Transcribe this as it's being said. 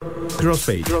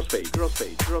Crossfade.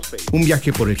 Un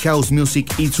viaje por el house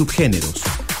music y subgéneros.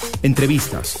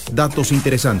 Entrevistas, datos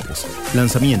interesantes,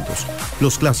 lanzamientos,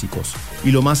 los clásicos y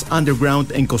lo más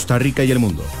underground en Costa Rica y el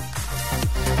mundo.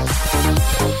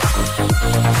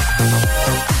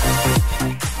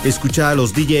 Escucha a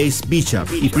los DJs Bishop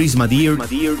y Prisma Deer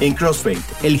en Crossfade,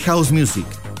 el house music,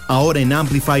 ahora en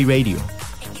Amplify Radio.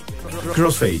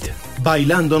 Crossfade,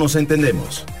 bailando nos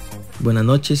entendemos. Buenas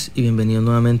noches y bienvenidos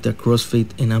nuevamente a Crossfade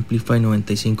en Amplify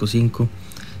 95.5.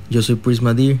 Yo soy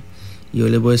Prisma Deer y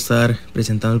hoy les voy a estar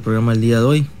presentando el programa del día de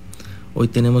hoy. Hoy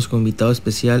tenemos como invitado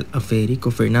especial a Federico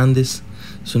Fernández.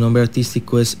 Su nombre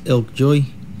artístico es Elk Joy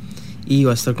y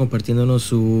va a estar compartiéndonos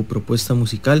su propuesta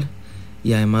musical.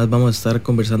 Y además vamos a estar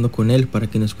conversando con él para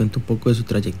que nos cuente un poco de su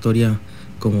trayectoria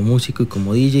como músico y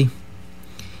como DJ.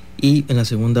 Y en la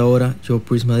segunda hora yo,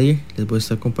 Prisma Deer, les voy a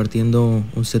estar compartiendo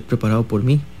un set preparado por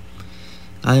mí.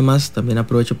 Además también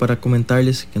aprovecho para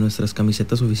comentarles que nuestras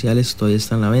camisetas oficiales todavía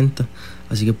están a la venta,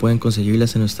 así que pueden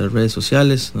conseguirlas en nuestras redes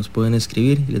sociales, nos pueden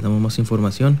escribir y les damos más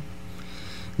información.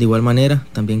 De igual manera,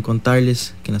 también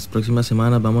contarles que en las próximas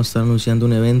semanas vamos a estar anunciando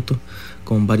un evento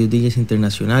con varios DJs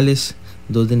internacionales,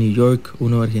 2 de New York,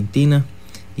 1 de Argentina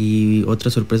y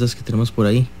otras sorpresas que tenemos por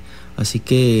ahí. Así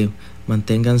que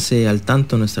manténganse al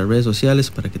tanto en nuestras redes sociales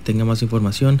para que tengan más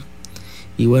información.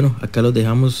 Y bueno, acá los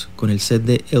dejamos con el set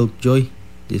de Elk Joy.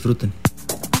 Disfruten.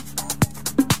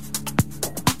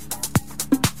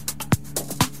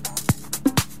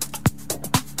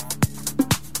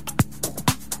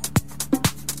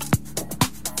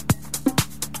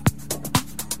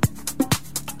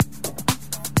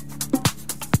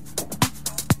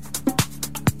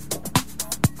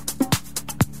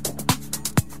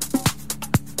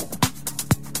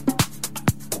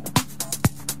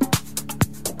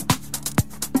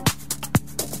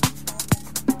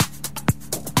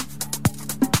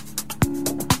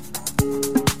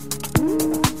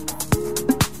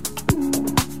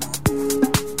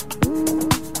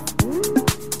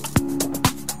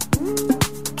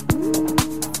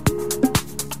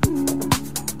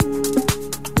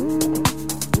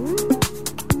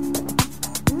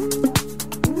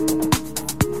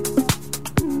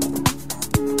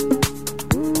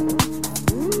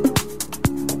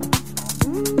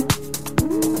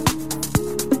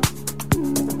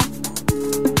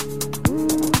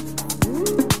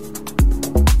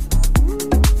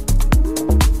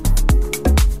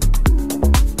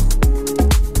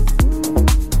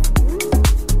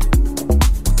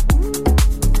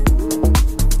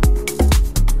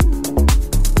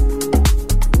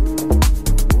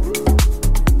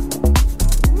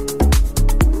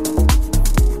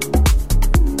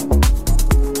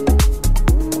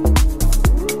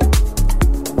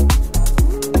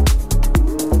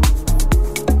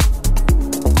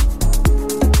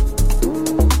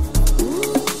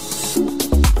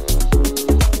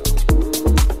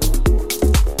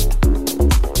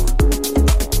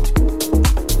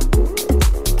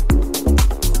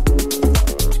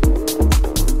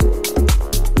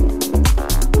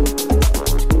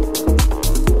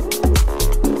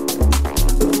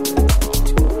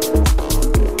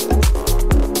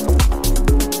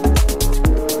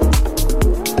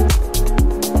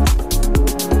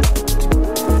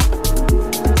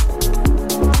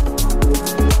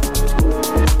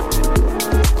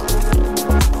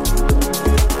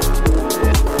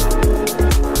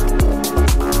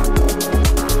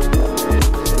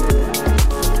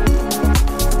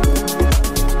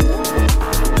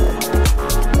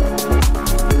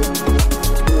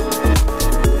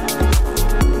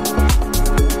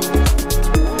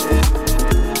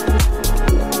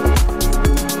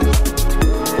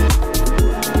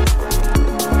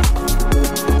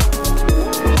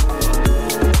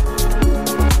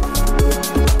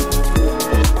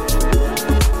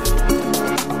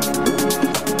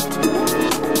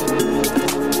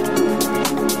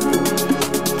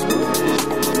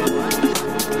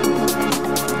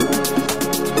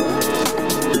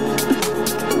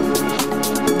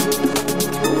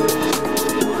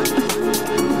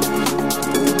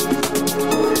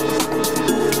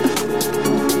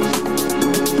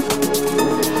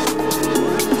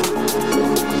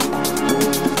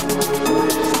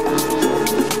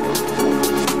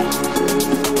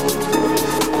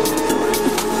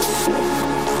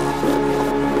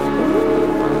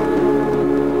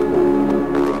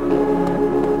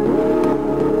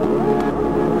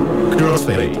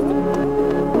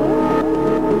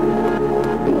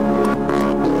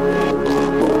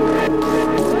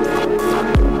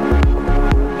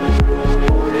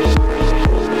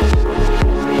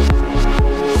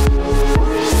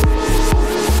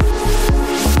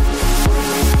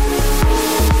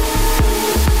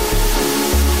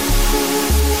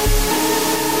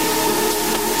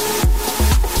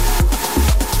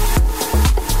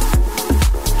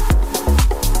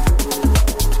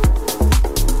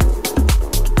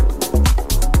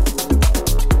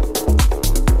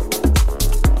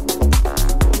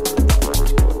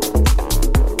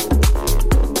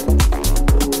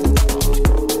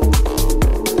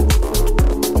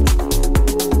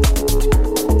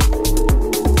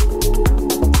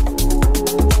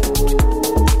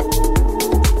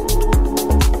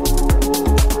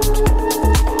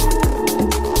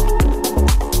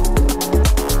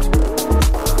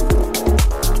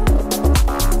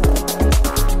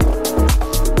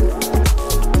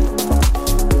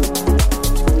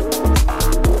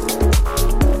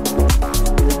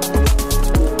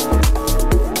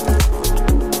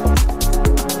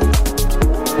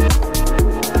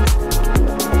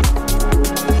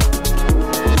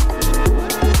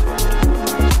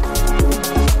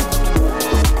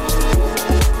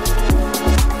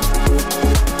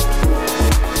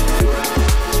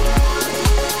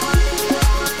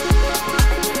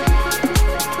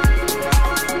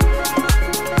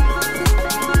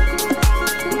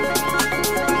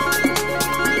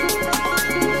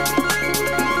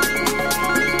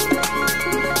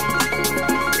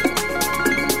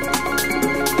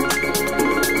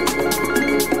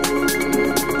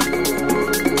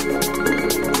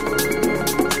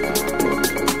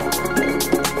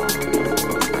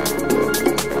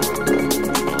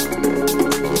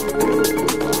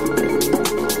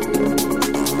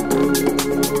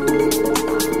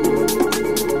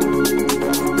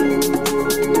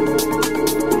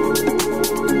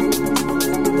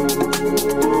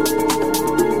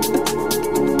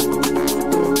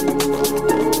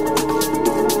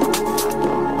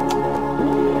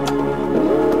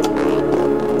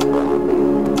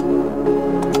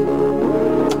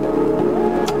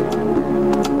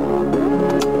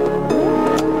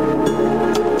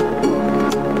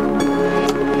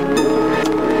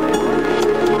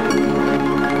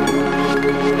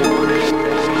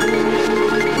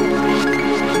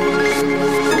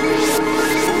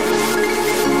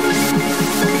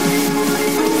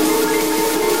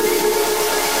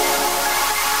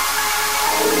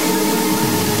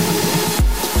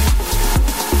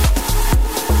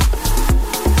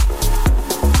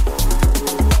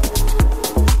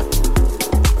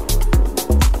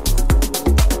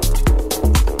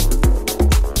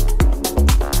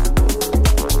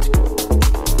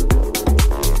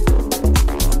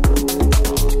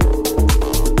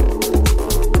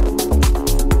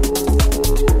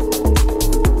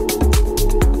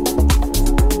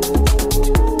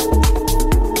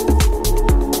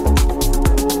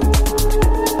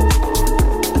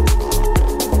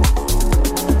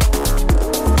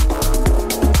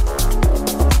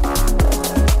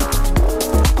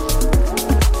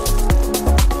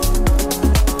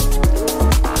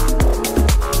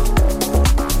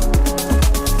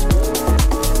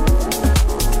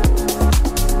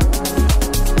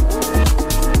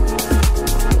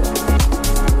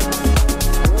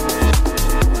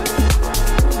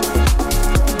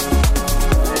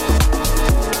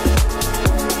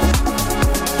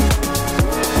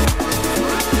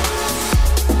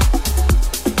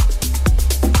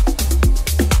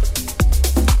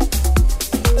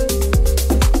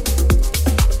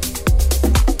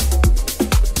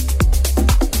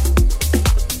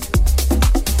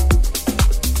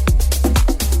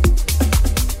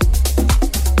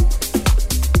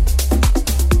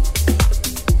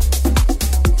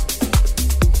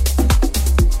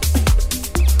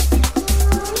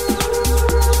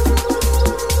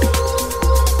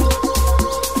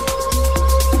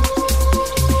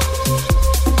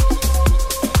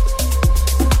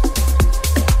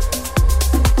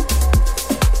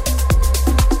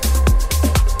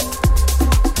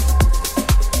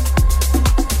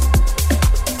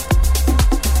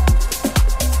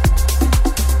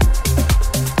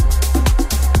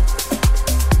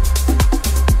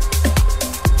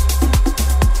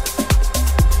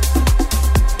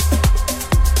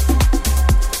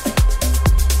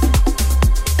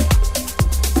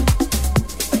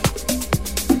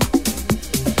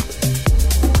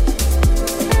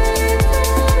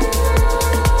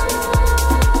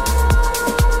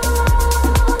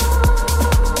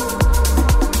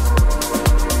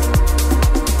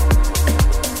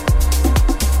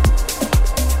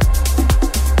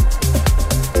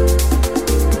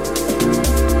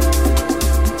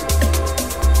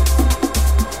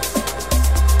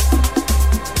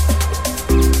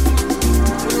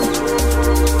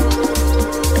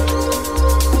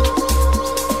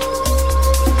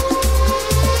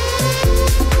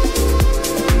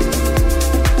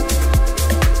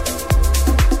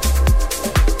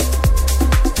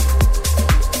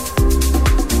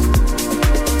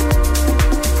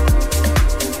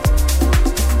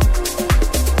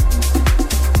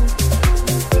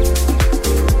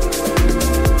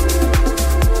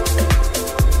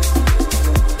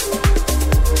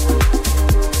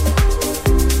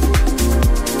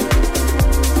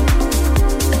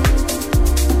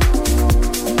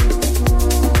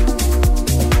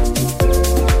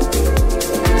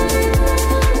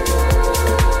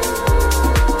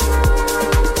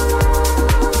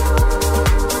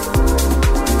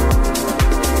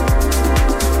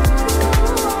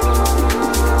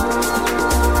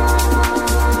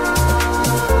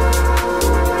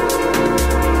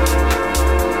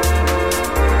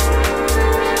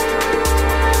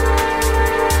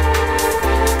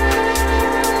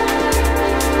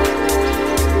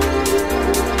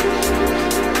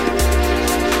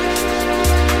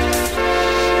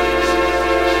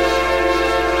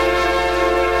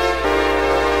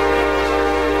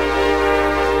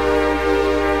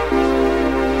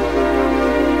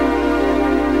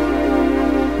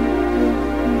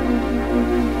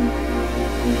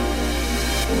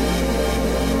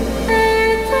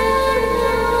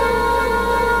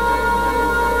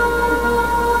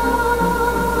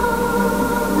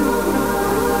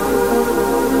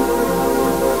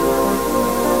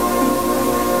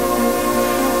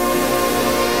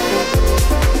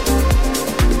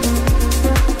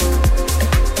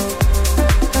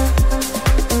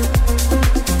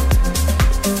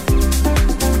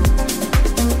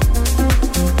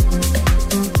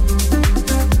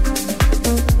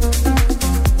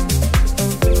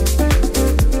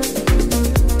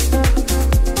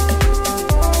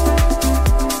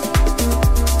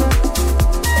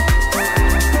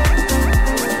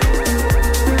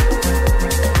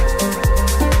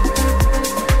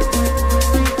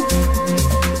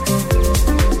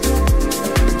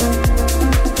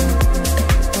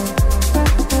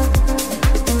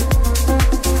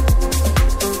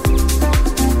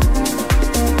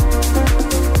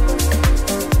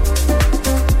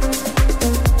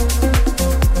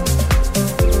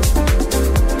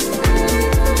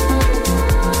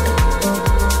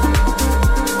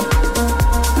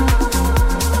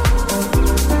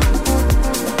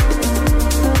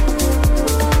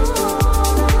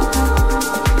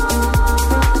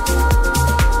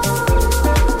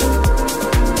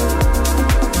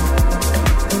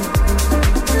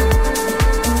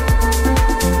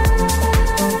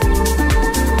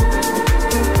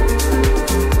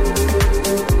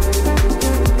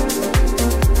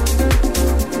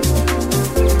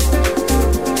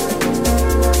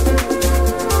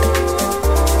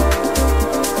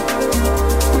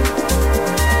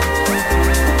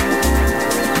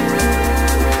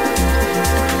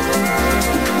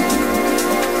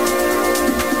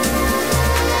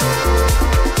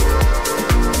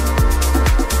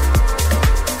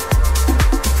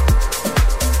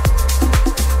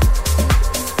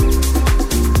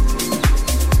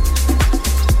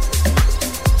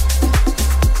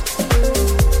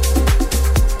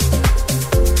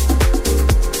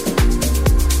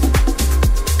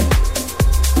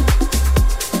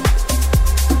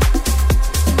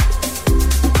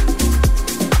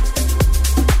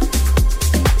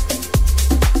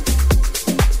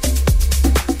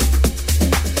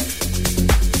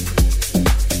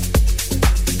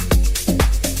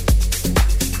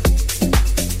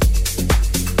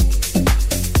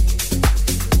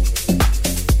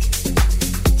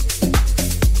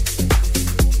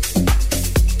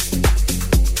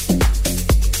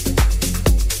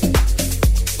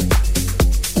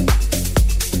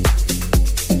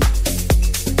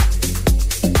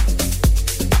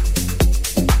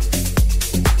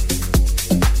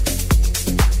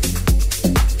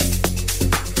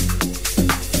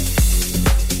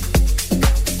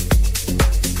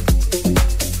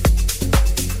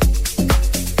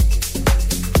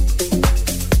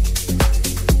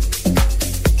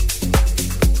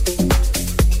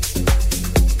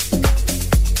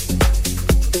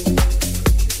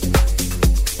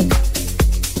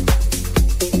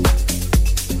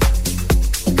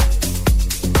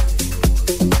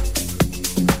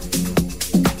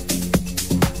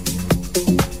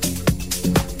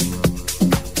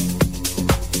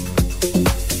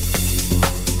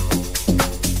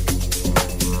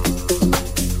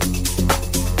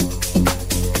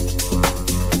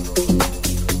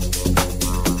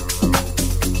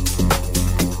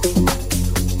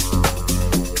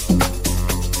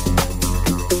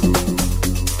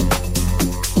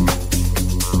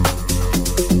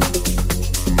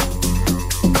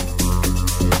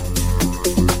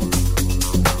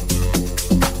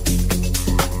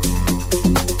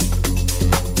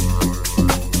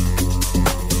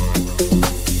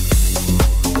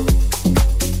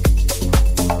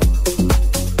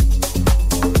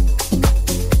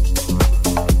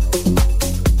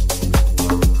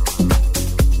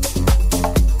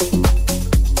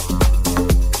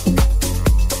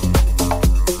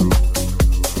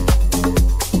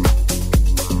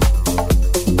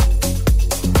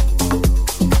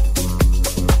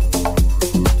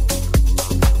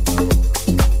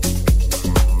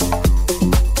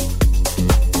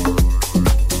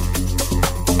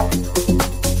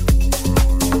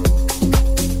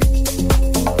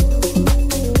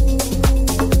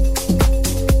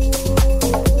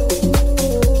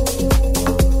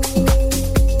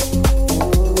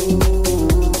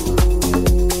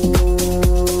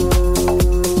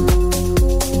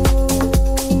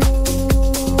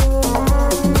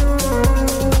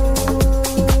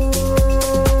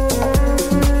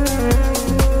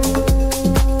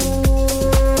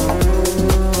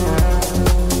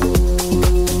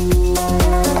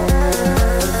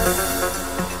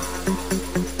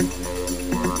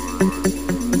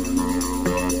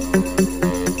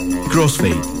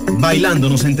 Crossfade, bailando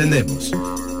nos entendemos.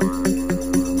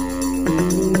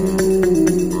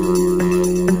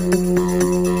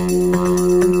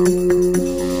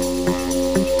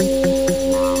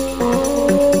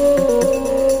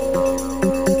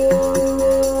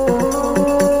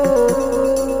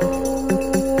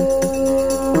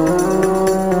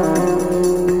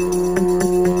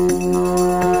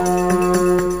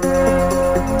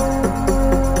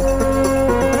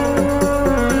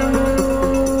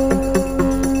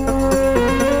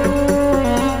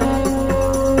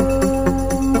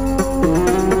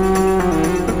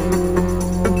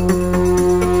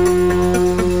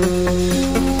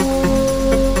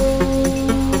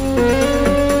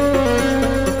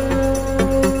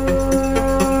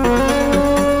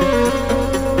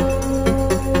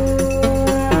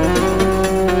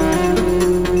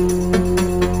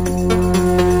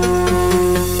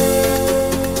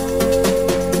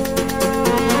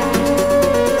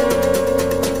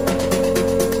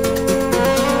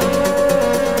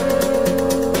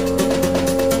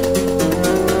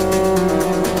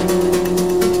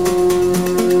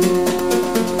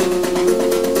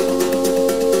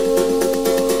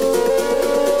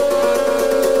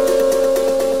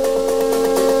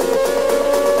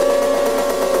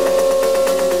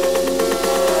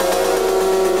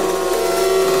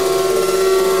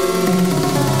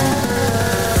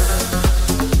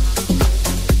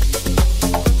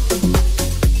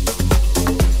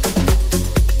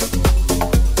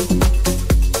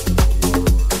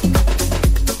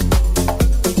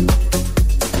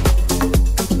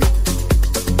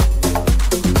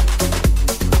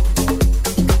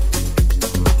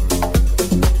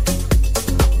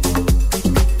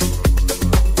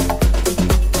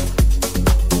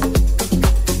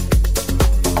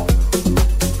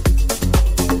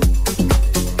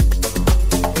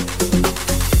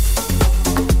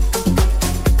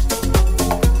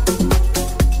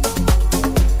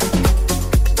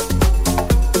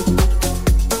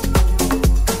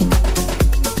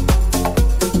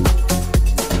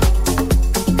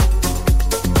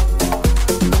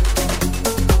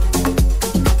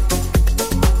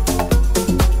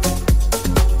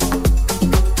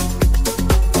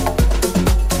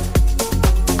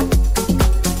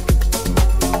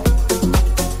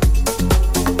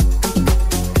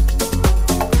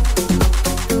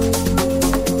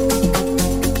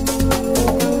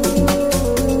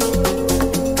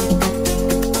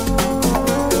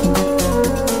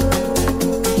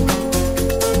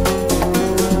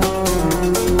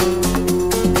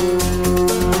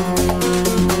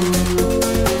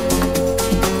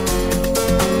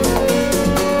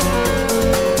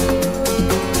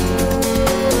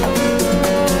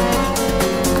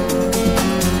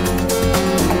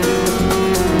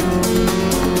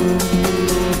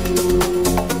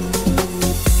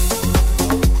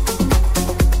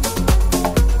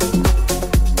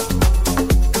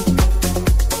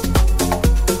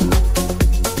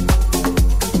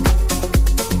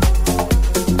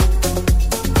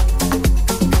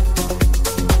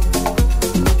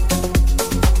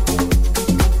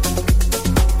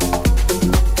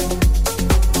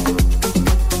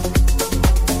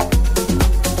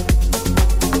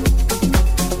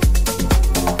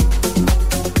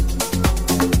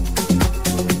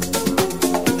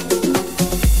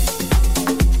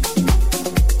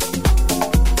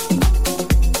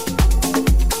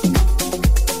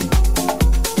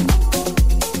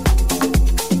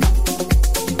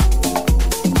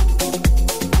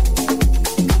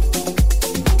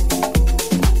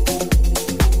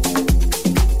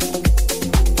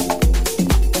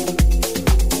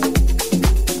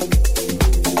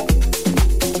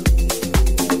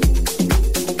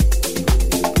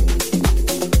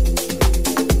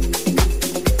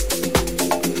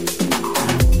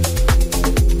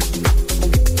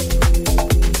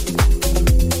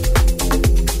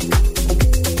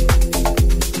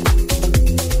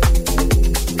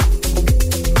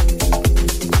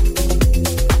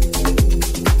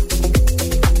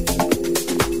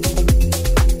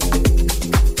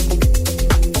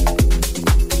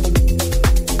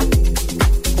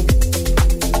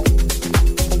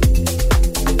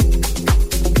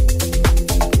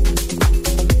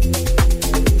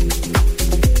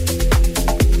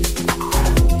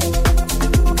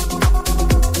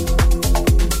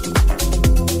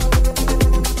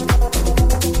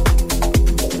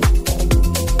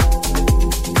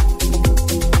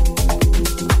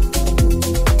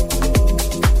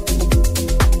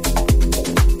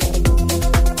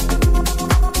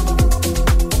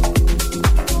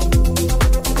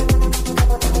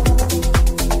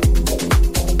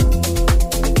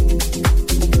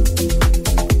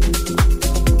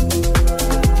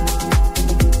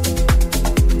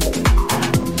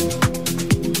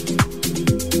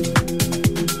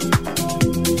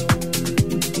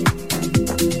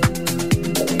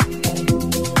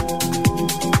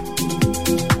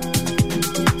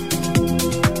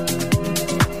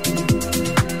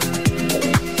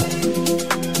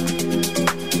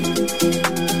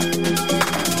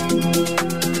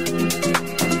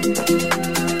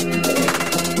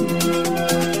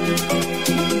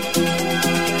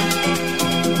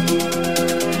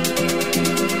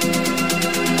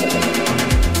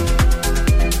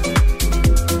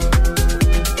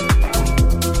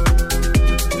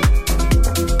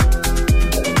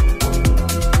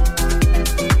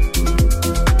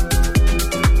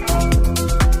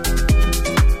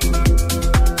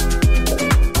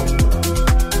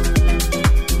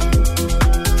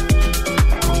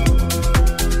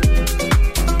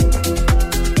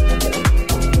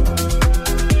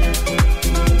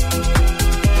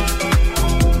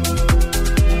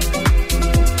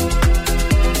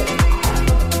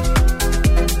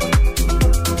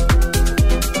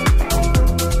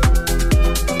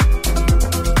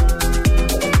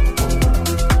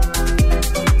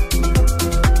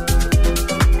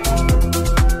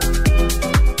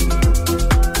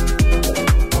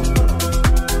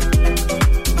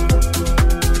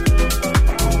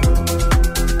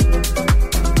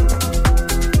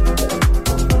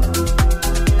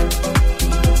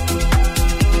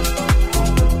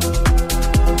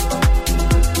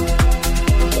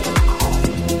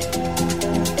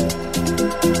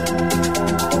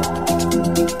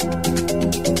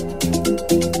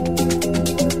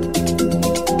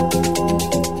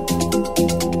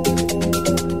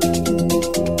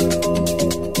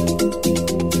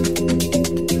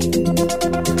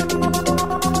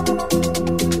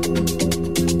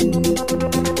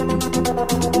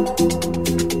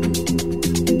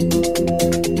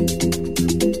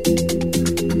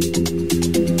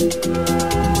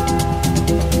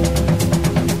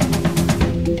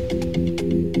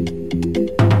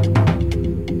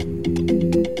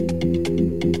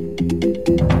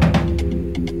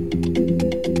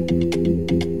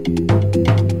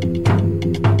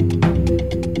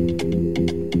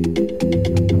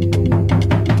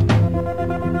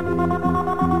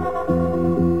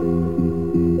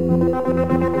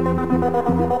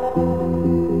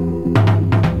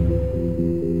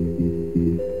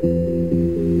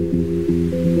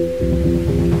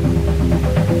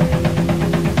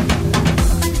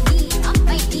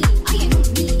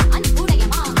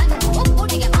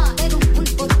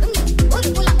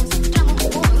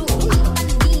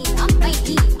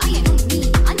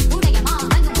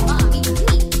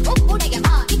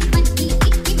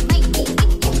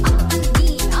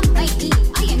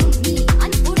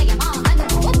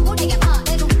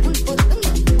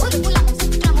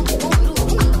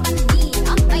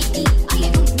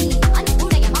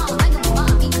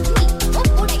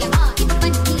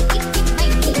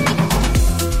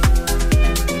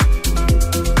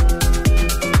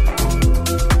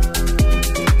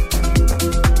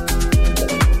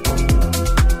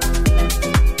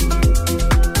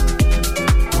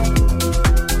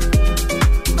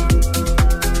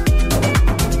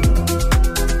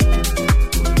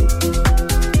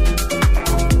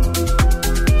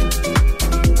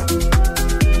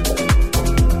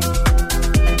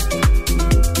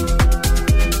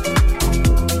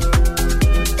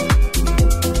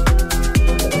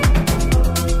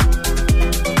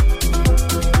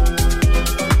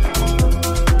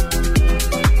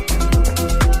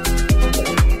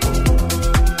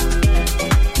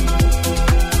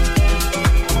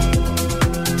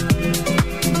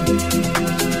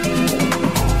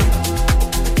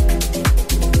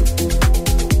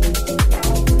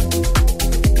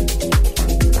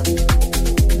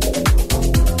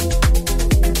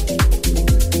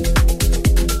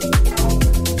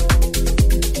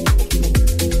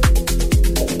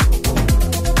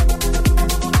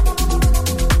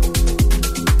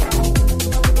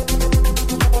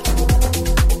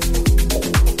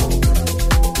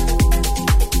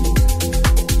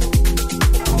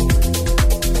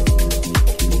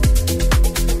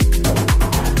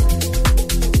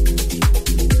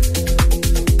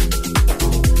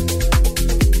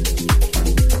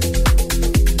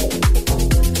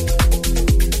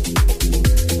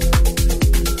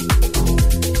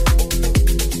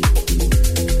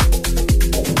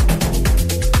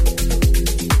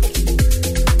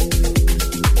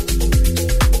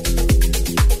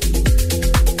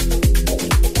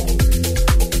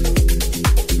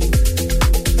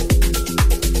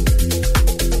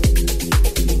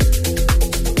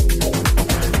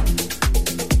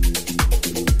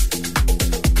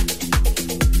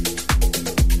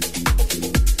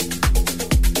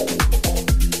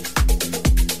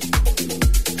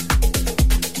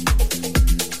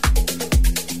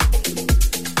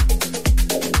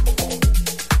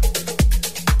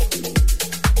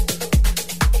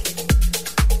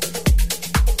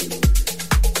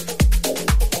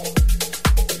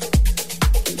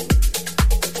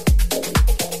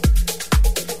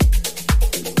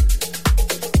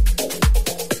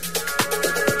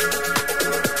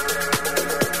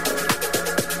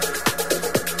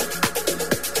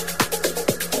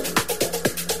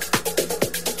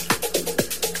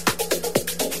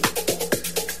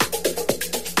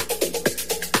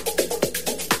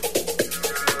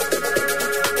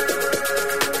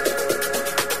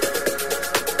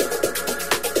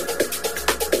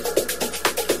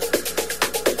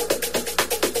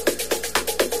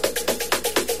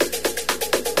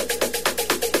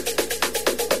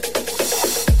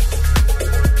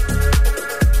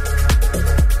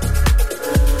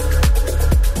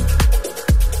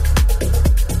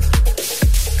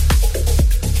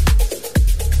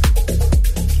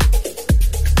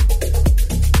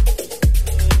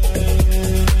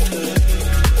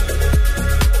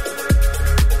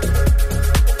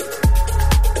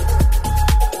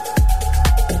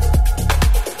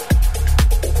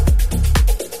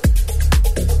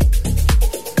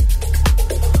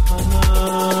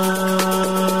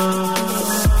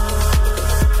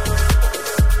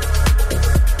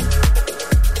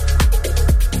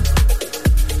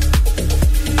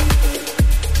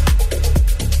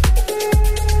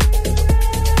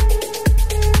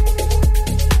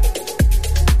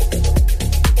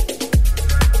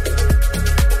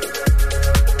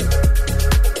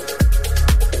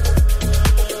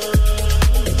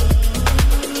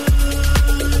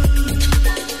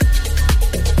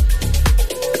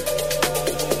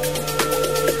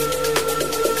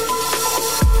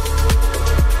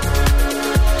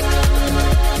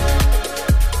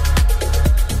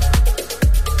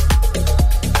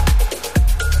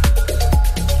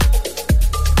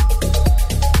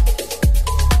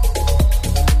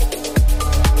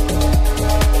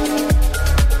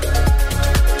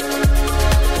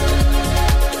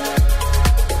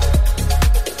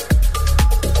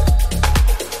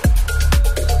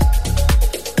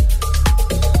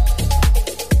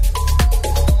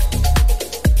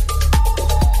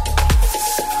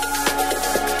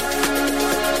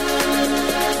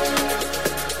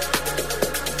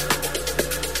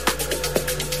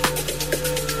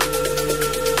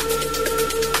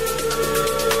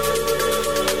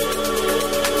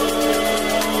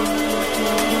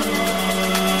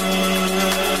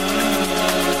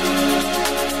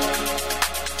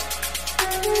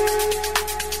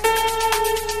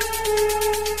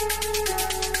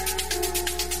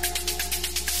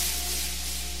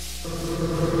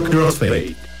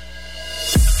 Crossfade.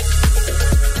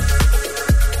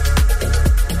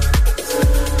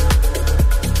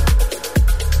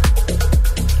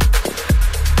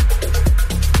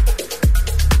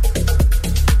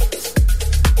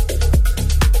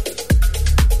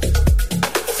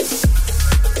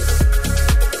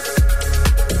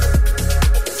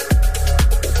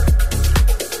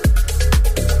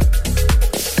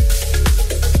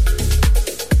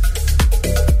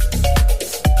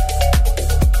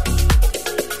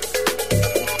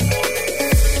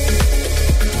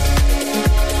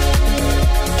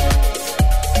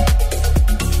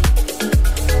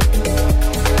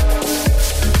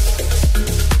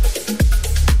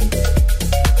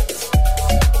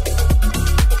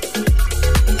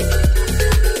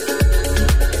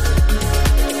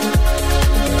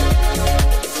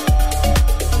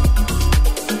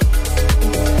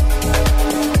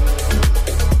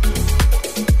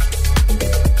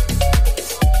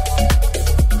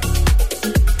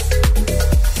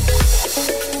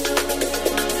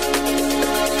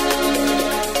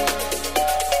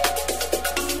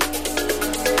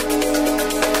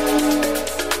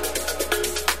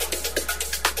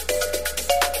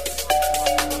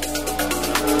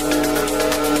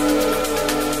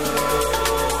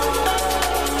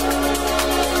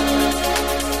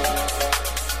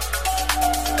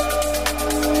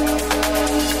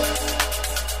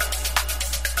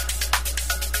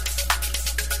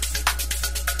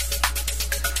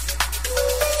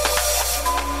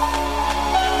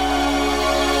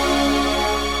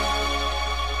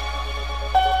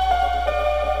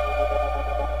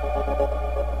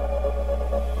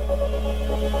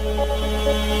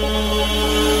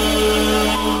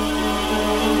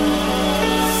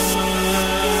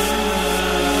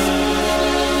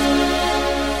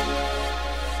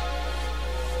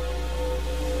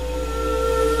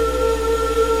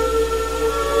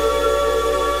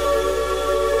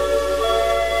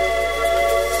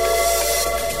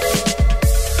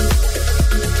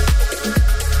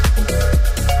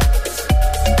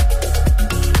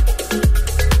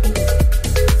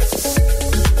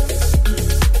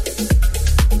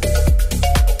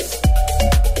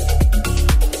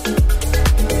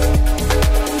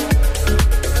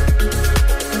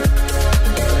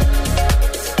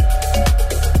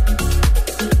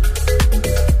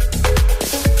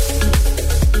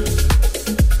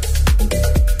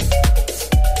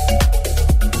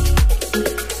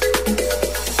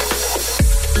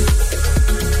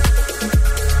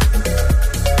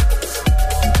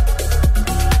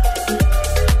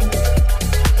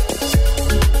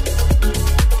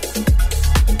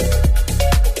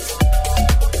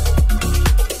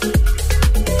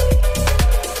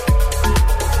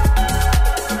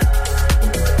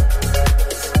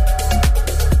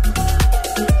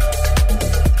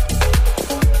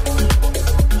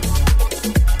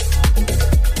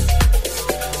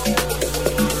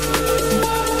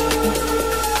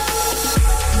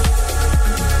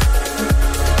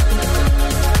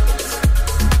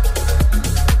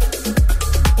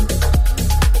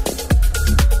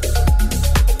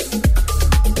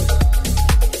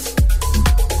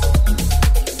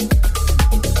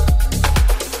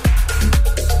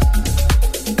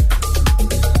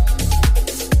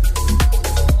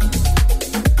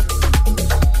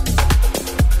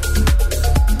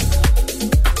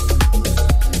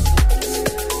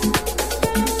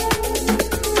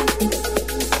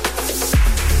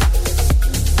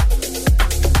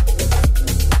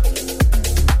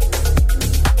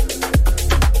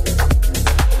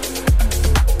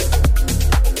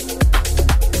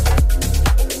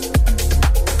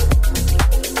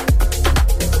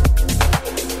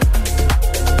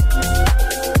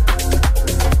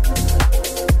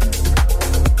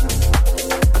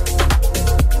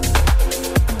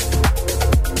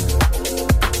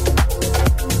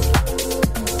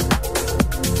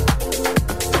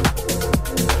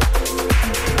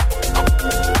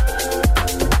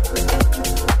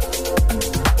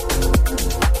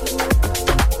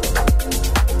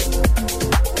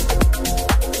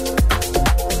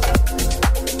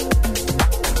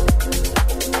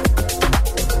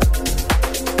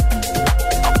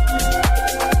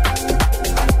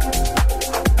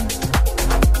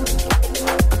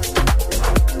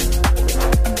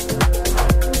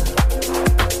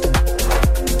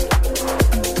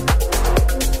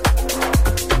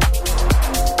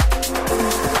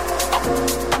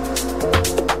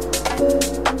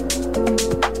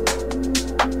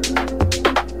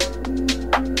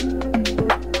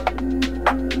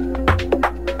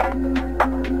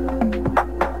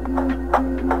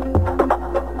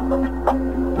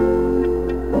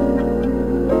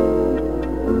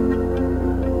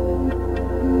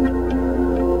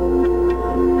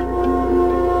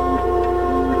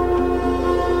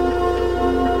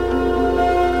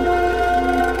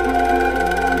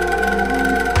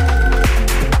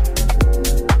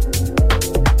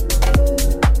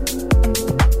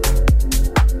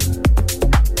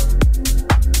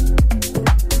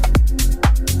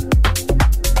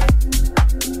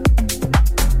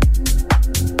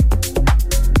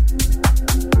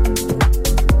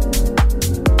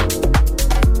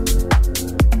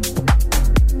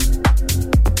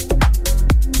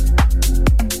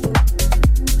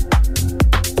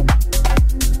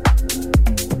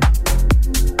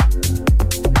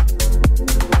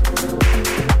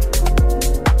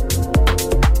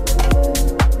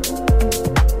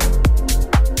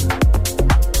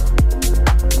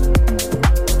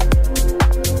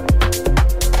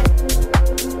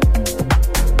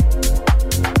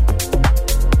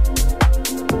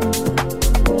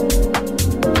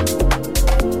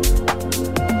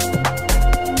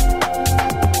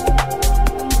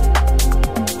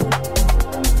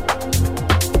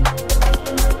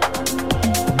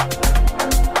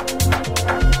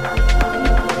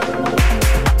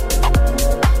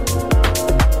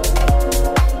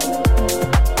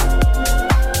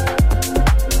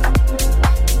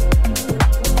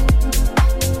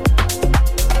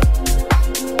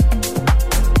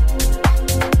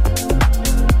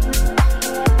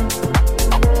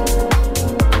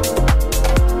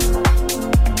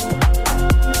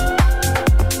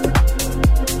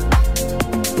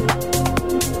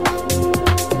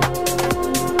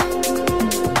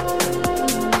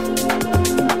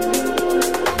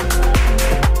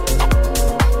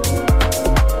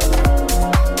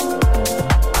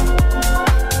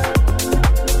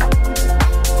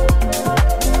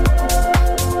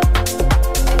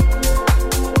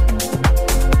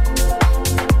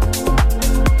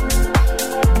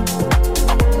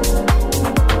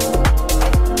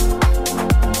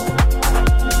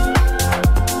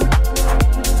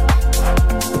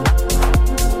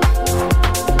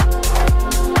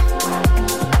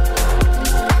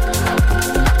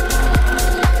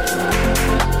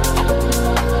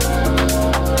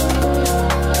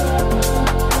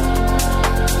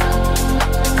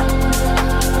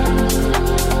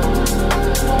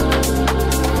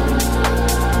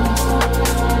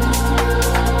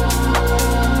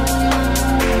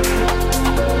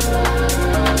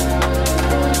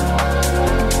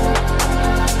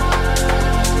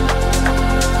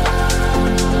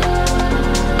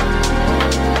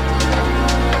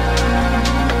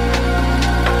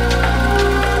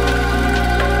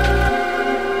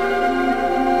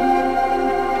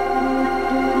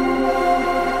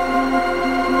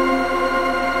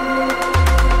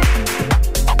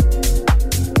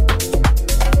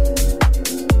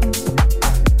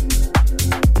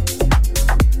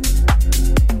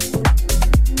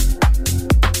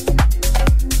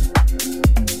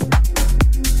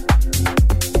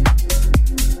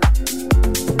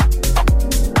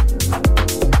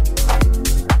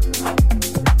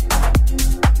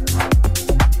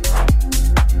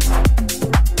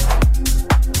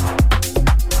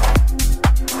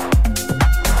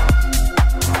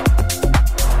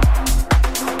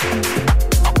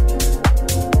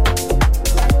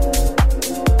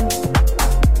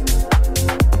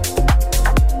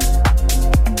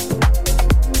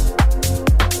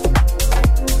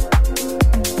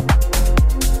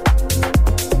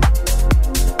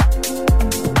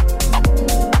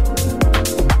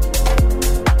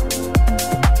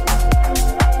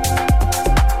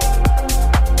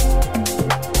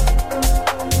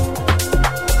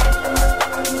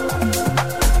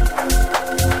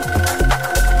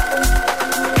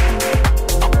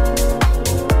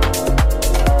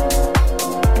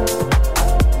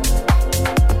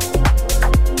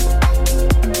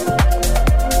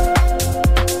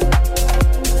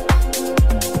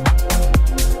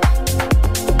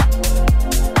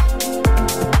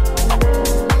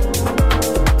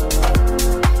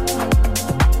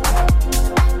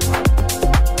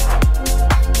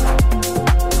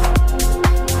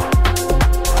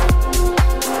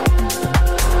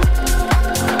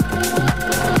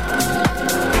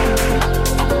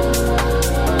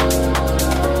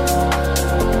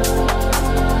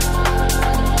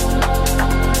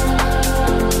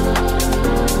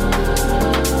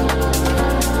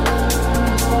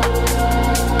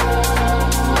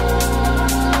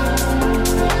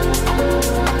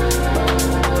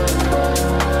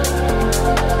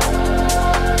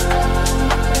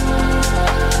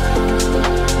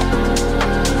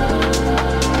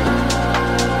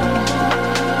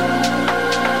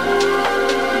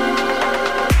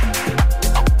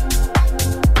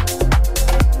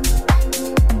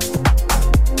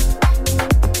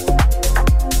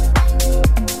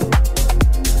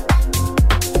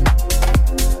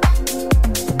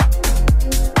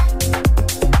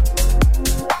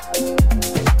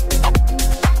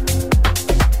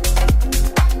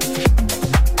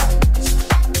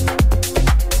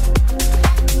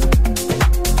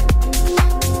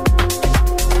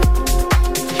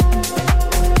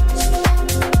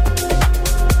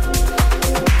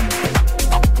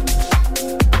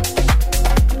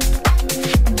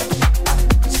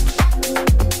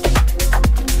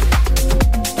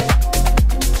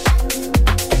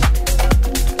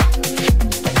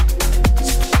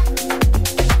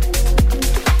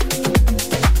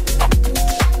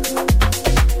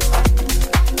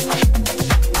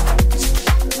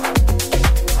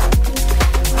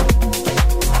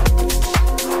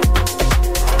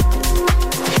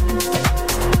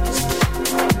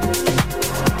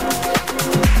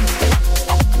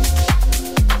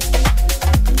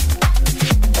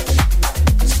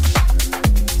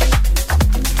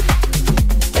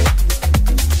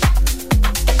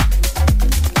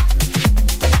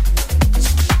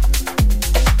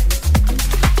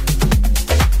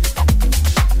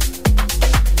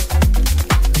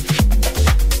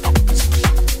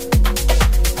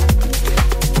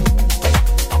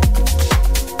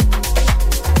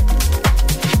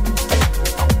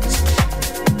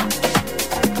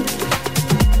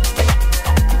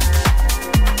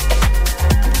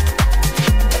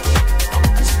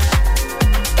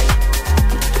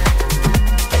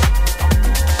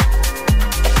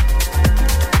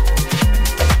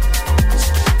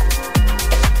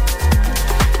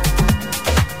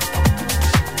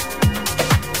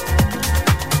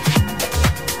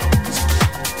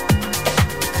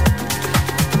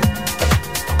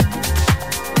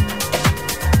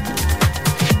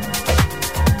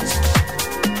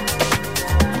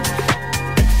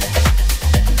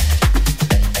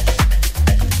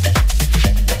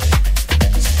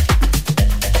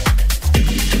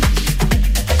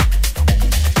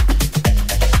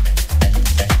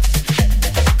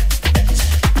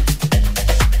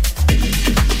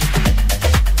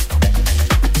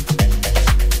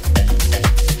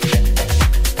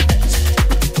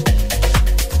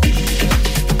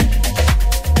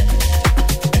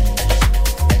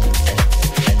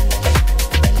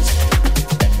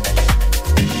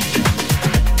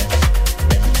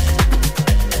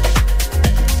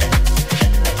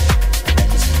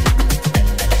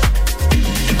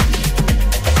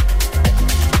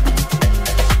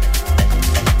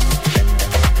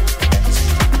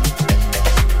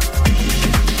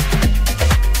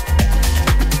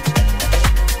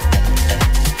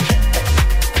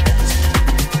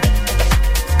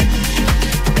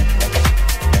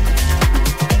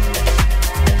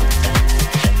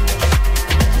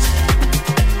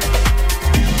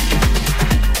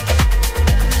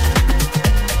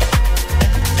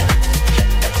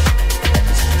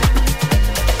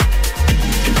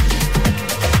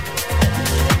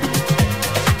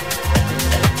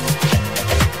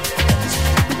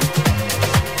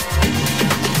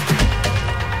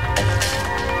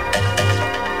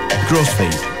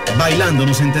 Bailando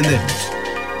nos entendemos.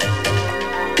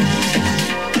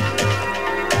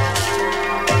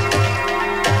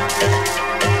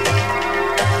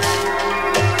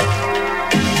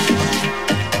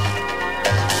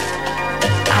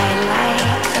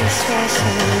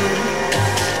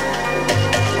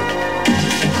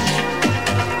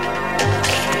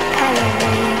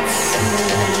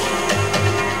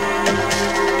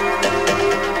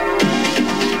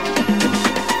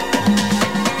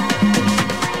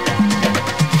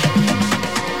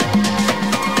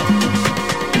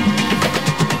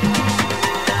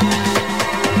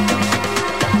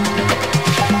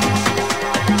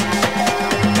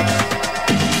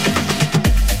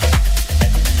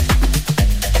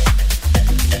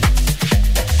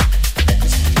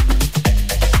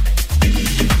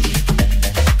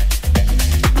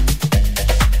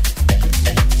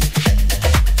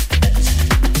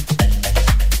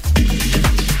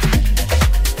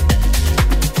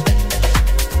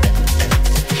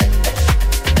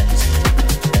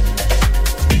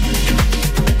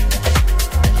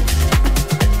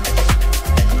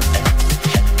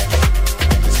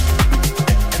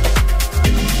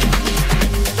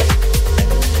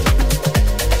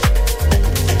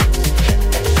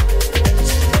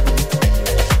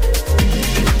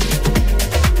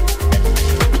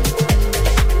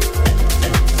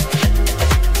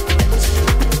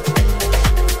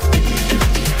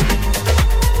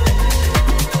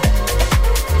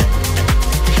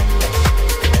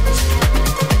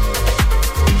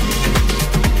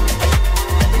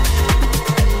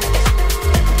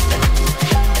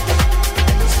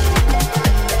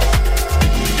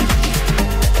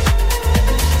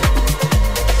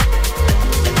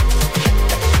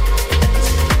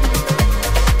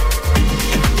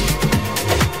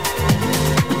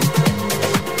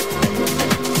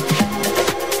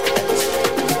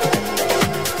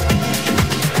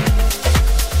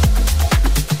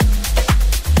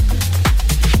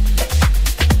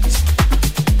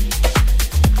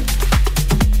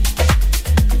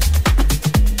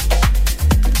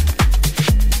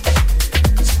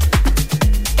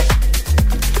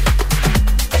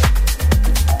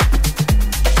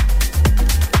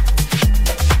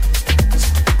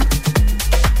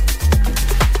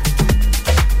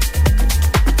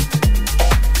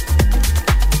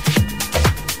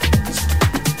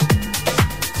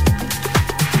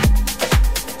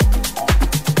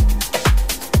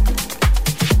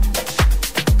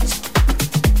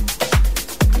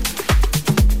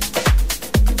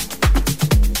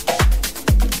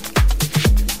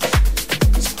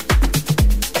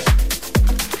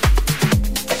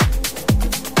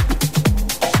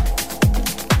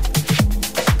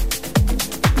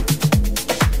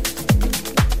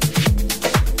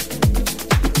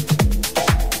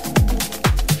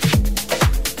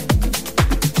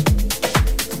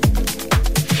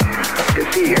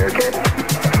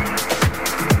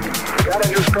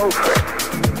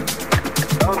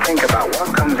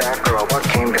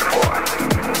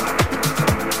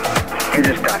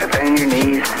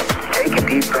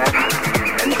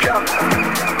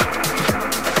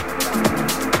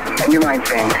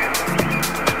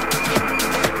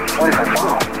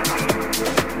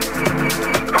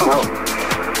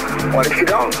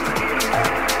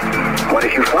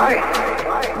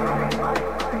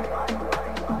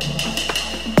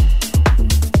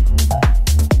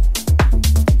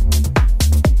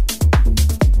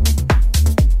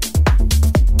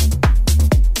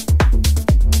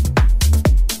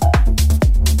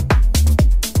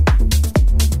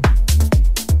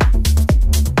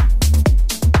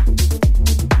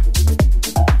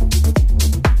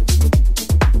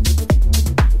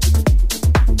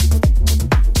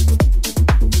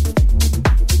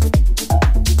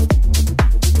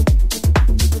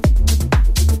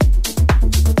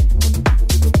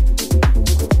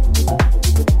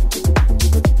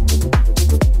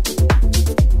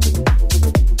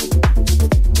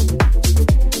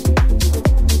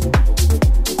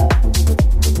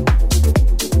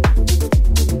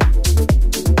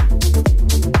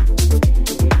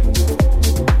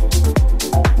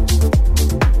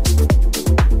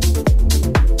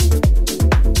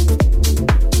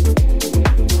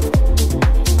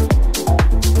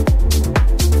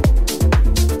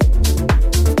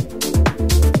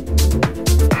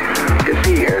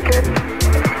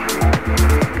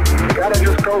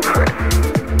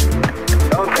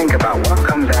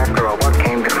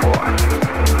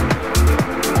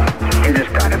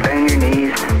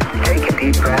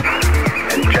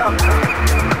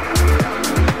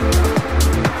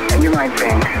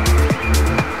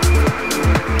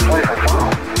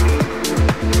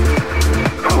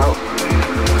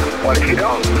 What if you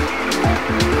don't?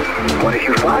 What if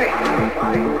you fly?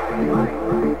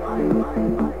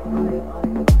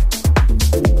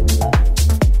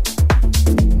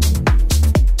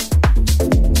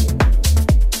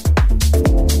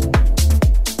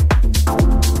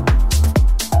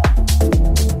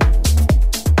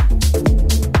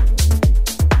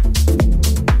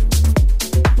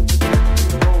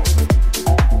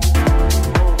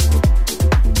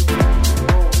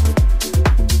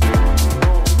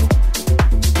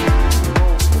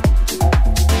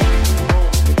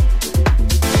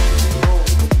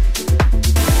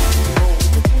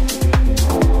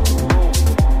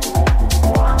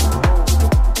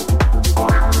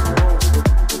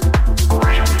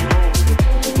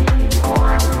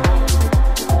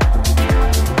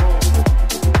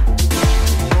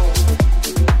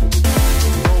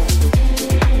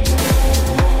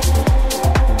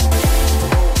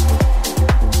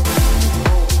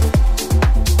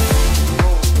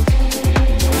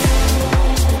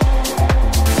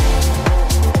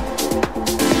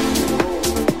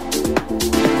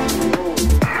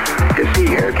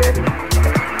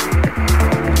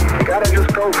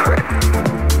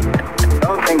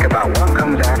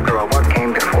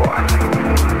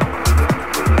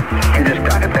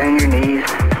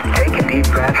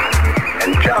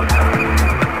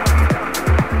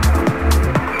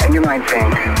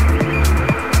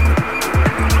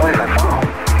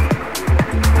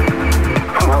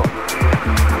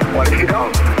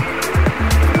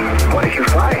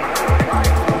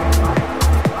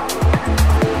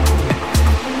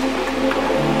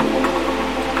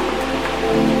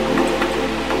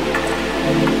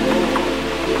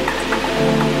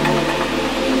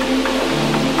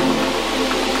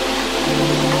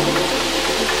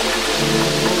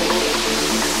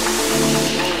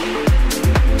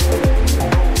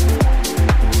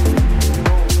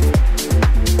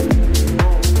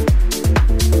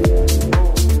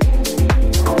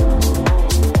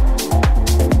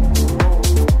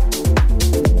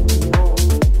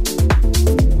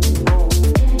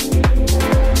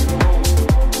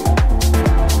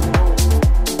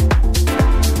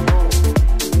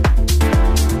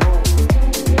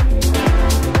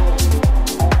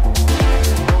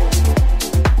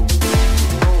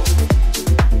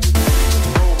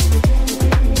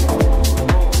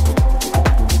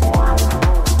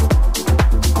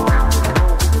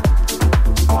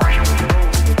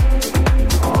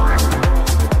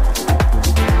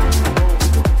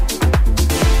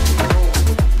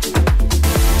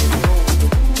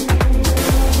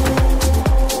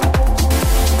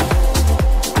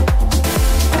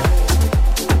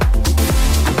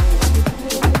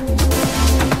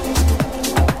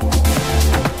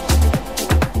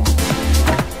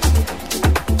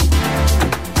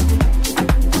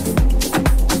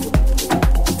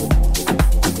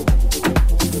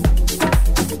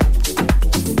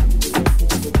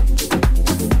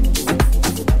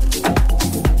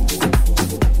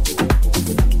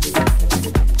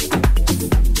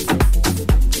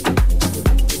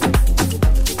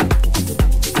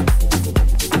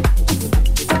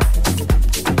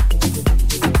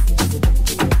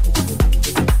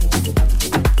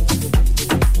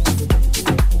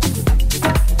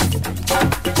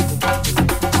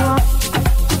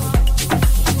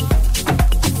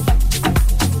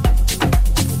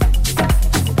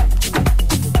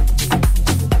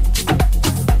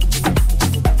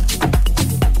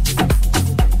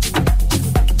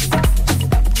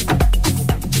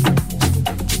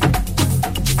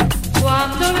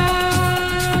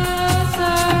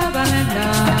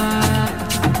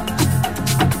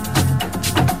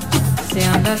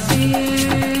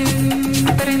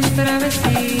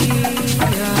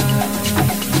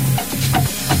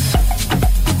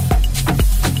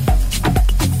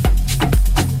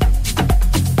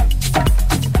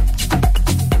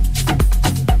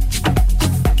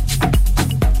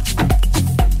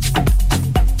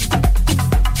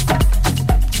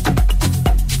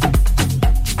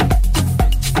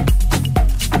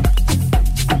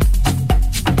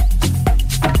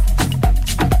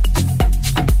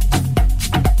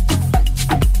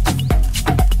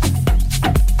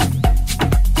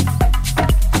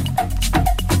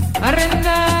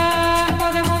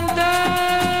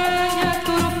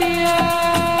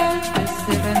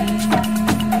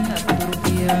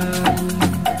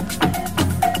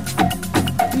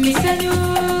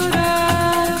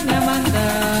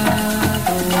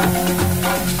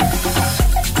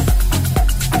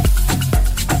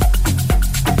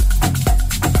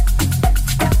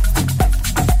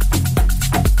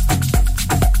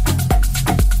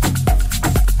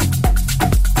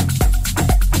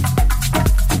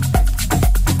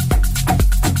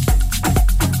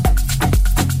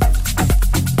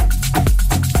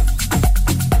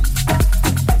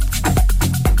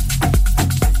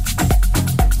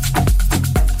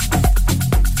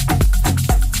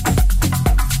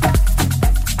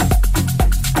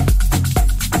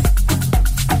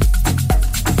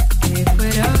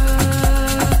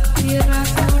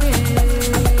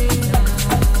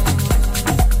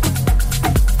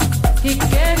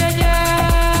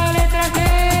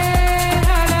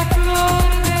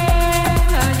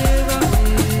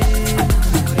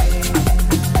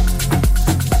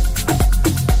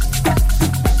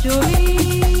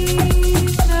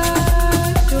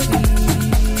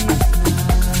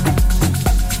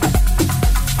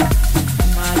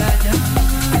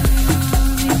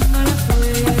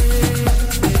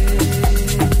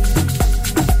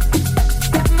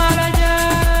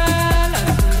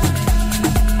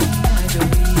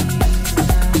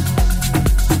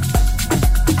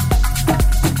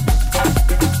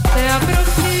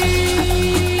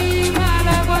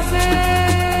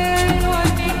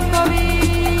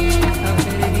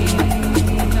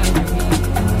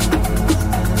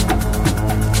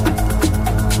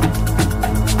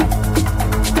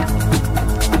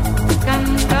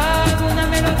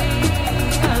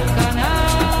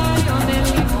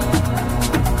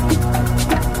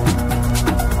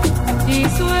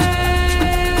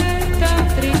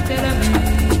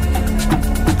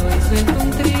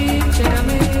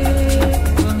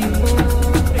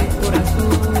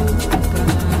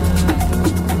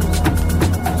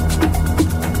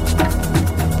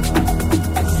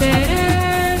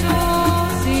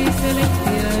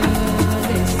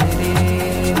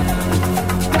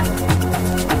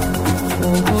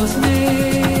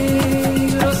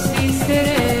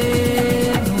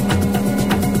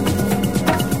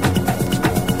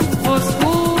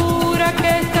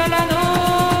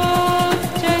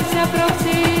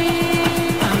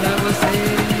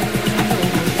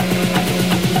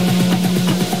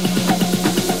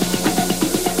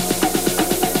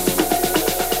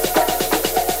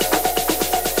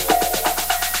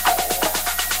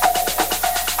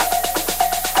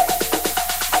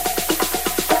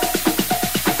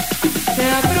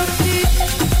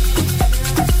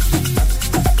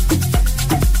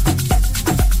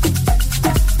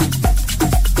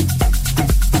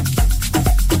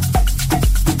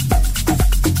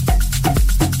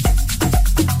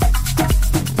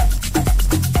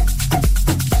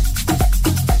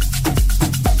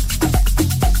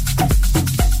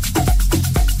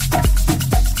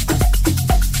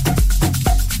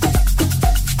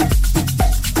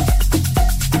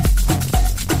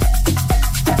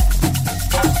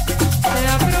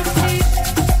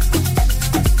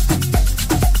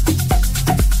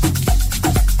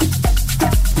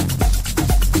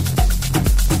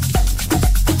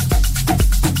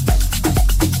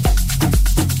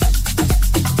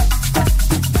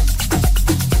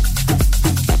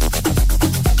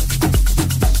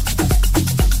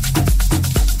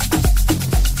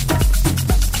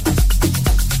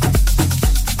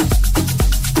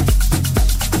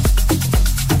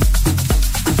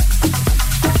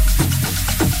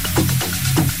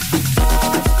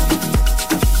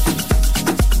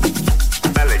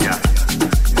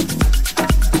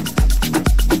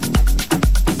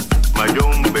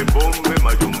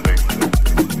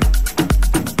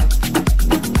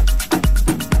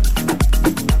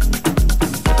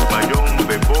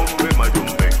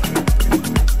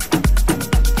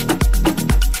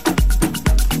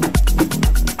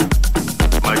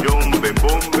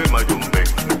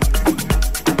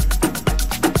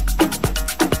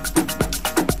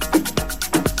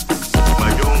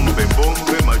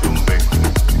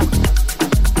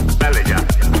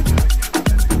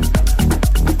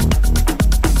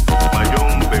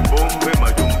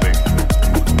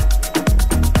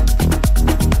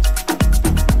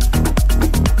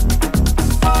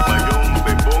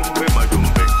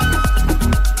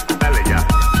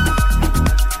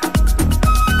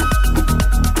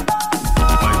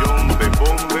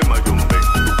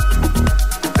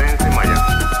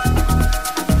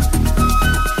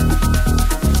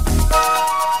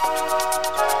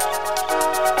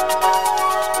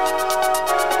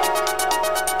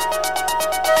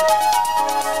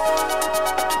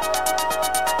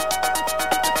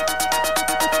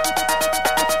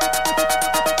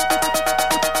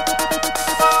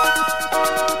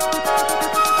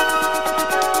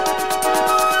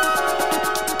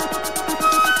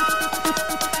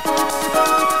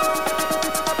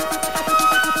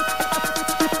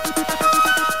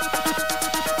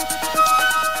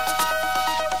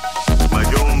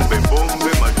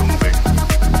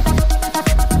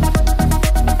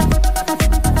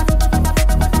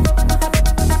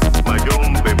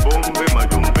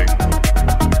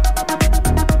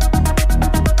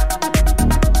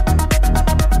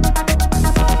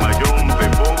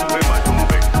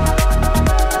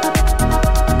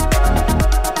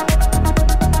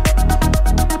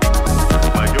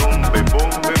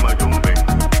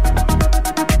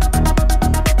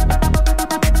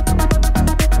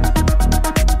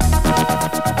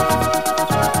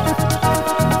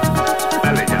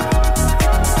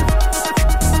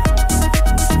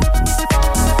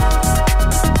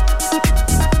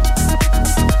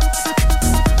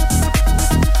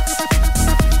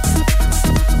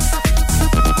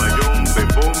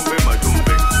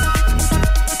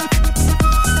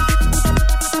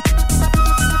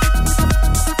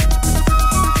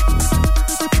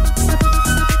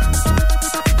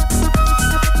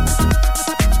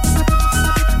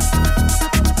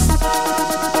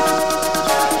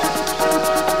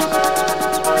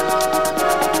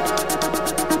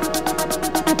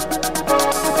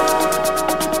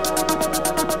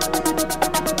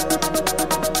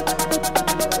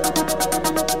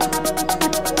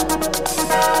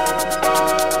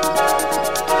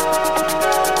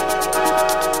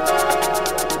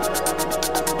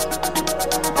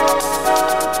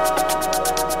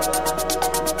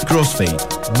 Crossfade,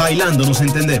 bailando nos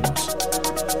entendemos.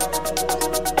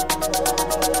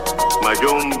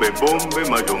 Mayombe, bombe,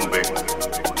 mayombe.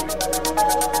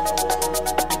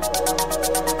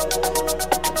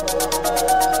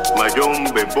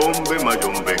 Mayombe, bombe,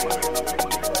 mayombe.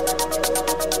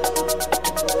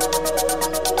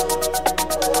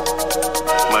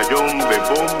 Mayombe,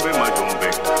 bombe, mayombe.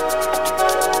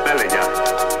 Dale ya.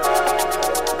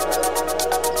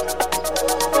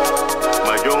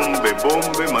 Mayombe,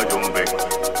 bombe, mayombe.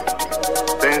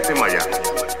 Tense maya.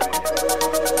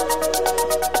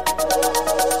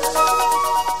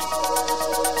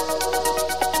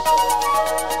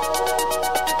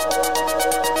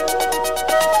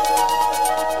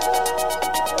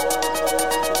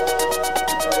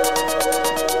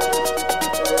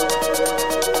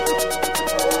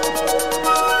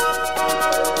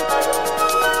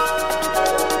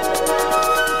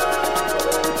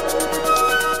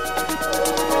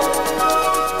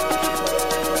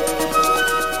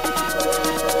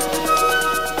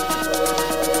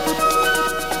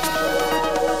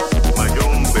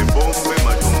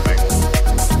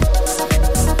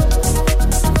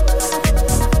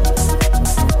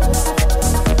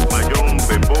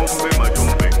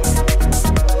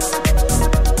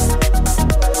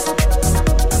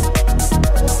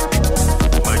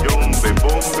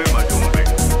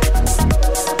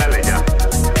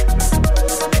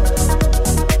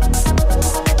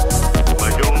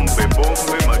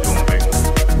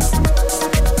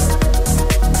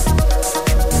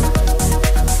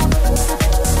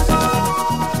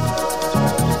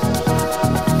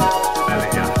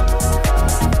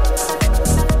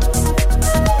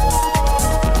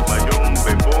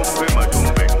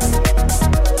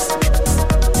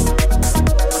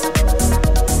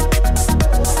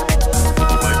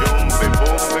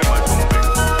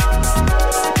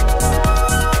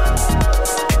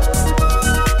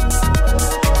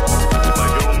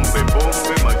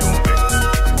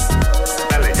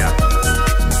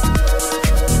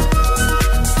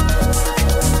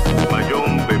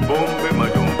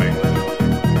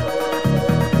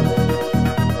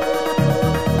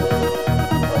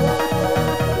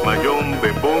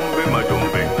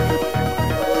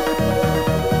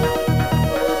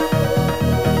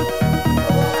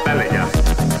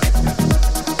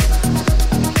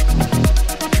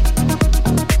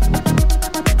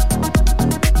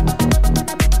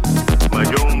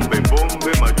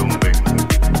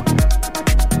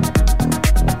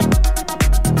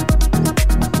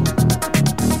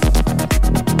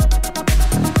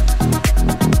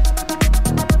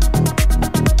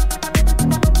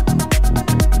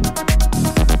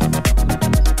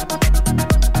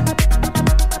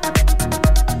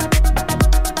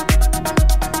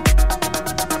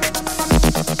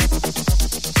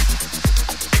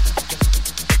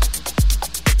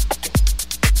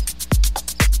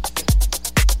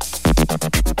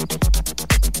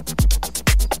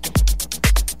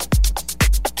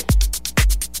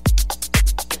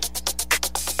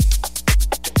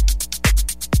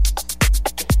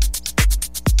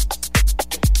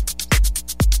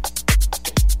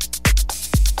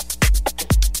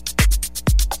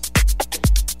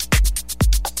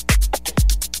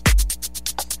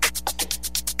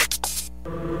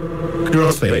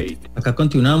 Crossfade. Acá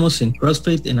continuamos en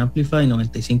Crossfade en Amplify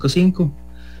 95.5.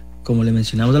 Como le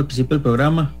mencionamos al principio del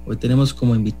programa, hoy tenemos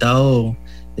como invitado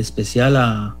especial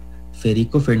a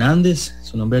Federico Fernández.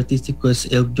 Su nombre artístico es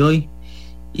Elk Joy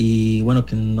y bueno,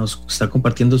 que nos está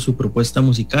compartiendo su propuesta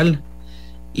musical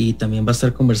y también va a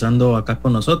estar conversando acá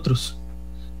con nosotros.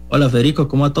 Hola Federico,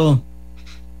 ¿cómo va todo?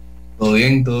 Todo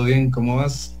bien, ¿cómo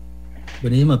vas?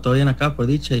 Buenísimo, todo bien acá por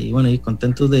dicha y bueno, y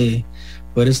contentos de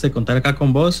poder contar acá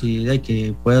con vos y de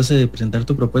que puedas presentar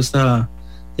tu propuesta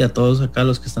a todos acá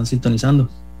los que están sintonizando.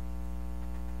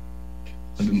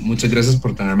 Muchas gracias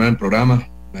por tenerme en el programa,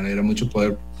 me alegra mucho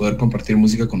poder compartir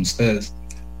música con ustedes.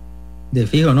 De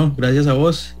fijo, ¿no? Gracias a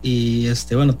vos y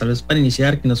bueno, tal vez para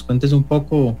iniciar que nos cuentes un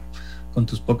poco con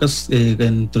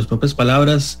en tus propias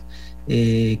palabras,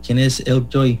 ¿quién es Elk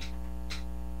Joy?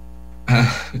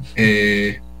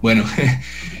 Bueno,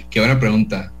 qué buena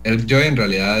pregunta. Elk Joy en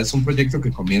realidad es un proyecto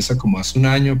que comienza como hace un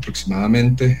año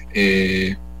aproximadamente.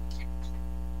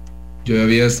 Yo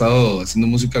había estado haciendo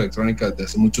música electrónica desde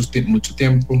hace mucho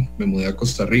tiempo. Me mudé a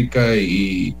Costa Rica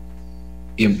y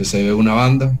empecé una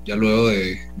banda. Ya luego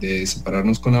de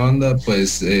separarnos con la banda,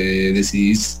 pues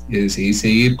decidí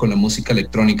seguir con la música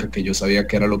electrónica, que yo sabía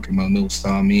que era lo que más me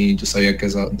gustaba a mí. Yo sabía que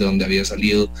es de donde había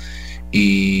salido.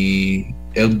 Y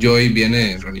Elk Joy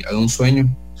viene en realidad de un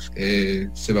sueño.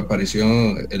 Se me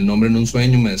apareció el nombre en un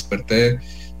sueño, me desperté.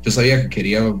 Yo sabía que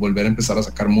quería volver a empezar a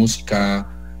sacar música,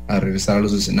 a regresar a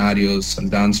los escenarios, al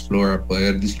dance floor, a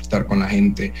poder disfrutar con la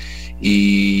gente,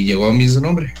 y llegó a mí ese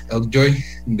nombre, Elk Joy,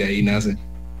 de ahí nace.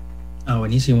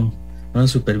 Buenísimo, bueno,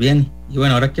 súper bien. Y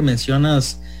bueno, ahora que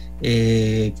mencionas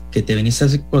que te viniste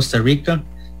a Costa Rica,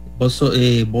 ¿vos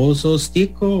sos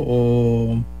tico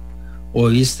o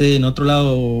viviste en otro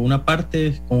lado una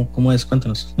parte? ¿Cómo es?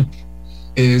 Cuéntanos.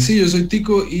 Sí, yo soy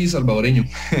tico y salvadoreño,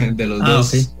 de los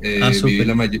dos. Okay.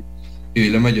 Viví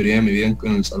la mayoría de mi vida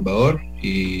en El Salvador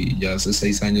y ya hace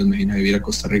 6 años me vine a vivir a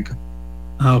Costa Rica.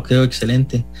 Ok,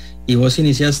 excelente. ¿Y vos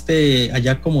iniciaste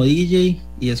allá como DJ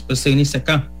y después te viniste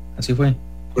acá? ¿Así fue?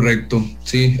 Correcto,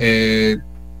 sí.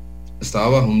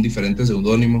 Estaba bajo un diferente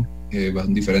seudónimo, bajo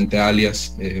un diferente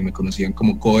alias. Me conocían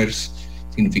como Coers,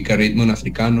 significa ritmo en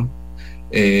africano.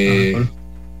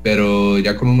 Pero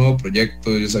ya con un nuevo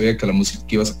proyecto, yo sabía que la música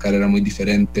que iba a sacar era muy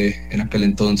diferente. En aquel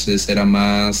entonces era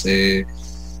más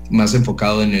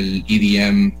enfocado en el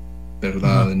EDM,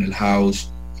 ¿verdad? En el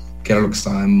house, que era lo que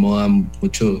estaba en moda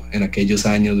mucho en aquellos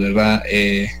años, ¿verdad?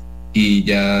 Y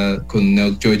ya con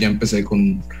Elk Joy ya empecé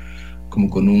con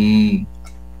un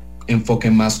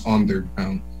enfoque más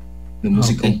underground, de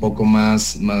música un poco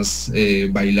más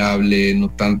bailable, no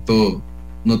tanto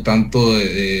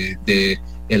de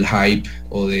el hype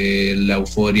o de la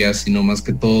euforia, sino más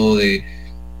que todo de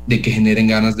que generen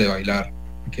ganas de bailar,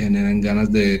 que generen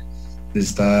ganas de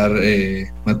estar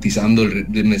matizando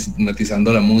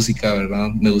la música,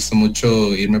 ¿verdad? Me gusta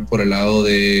mucho irme por el lado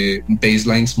de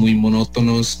basslines muy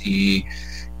monótonos y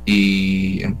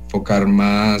enfocar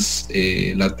más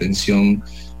la atención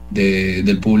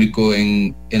del público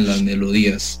en las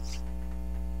melodías.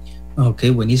 Ok,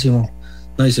 buenísimo.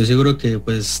 No, y estoy seguro que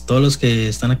pues todos los que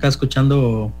están acá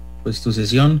escuchando pues tu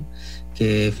sesión,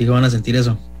 que fijo van a sentir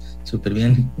eso súper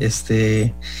bien.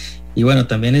 Y bueno,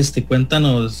 también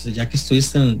cuéntanos, ya que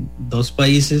estuviste en 2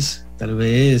 países, tal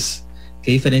vez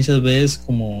qué diferencias ves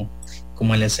como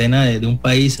en la escena de un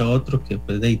país a otro, que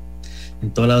pues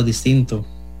en todos lados distinto.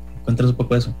 Cuéntanos un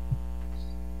poco eso.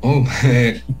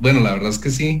 Bueno, la verdad es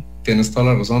que sí, tienes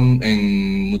toda la razón.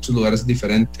 En muchos lugares es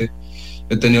diferente.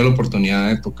 He tenido la oportunidad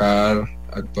de tocar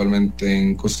actualmente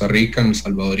en Costa Rica, en El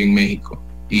Salvador y en México,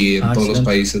 y en todos los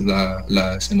países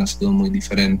la escena ha sido muy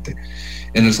diferente.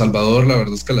 En El Salvador la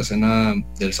verdad es que la escena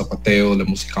del zapateo, la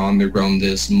música underground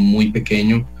es muy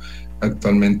pequeño.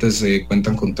 Actualmente se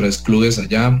cuentan con 3 clubes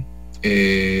allá,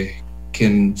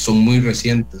 que son muy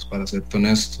recientes, para serte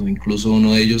honesto. Incluso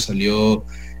uno de ellos salió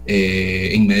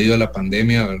en medio de la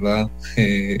pandemia, ¿verdad?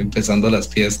 Empezando las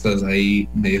fiestas ahí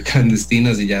medio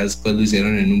clandestinas, y ya después lo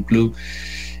hicieron en un club.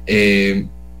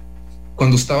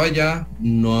 Cuando estaba allá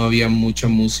no había mucha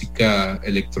música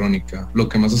electrónica, lo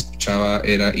que más escuchaba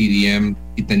era EDM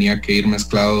y tenía que ir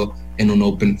mezclado en un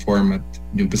open format.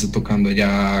 Yo empecé tocando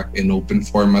allá en open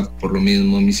format por lo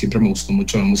mismo. A mí siempre me gustó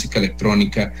mucho la música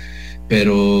electrónica,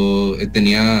 pero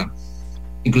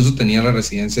incluso tenía la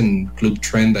residencia en Club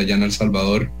Trend allá en El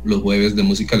Salvador los jueves de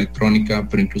música electrónica,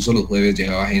 pero incluso los jueves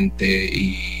llegaba gente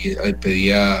y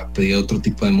pedía otro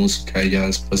tipo de música, y ya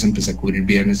después empecé a cubrir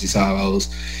viernes y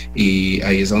sábados, y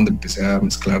ahí es donde empecé a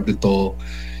mezclar de todo.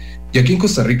 Y aquí en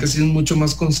Costa Rica sí es mucho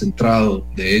más concentrado,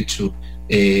 de hecho.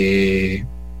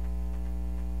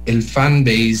 el fan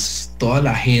base, toda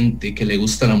la gente que le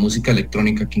gusta la música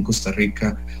electrónica aquí en Costa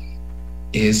Rica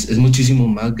es muchísimo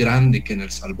más grande que en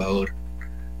El Salvador.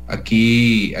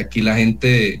 Aquí la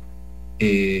gente, yo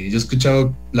he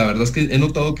escuchado, la verdad es que he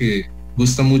notado que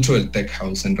gusta mucho el tech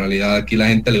house. En realidad aquí la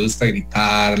gente le gusta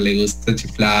gritar, le gusta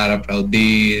chiflar,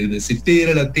 aplaudir, decir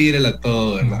tírela,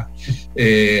 todo, ¿verdad?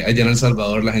 Allá en El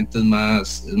Salvador la gente es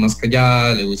más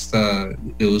callada, le gusta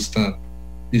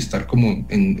estar como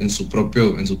en su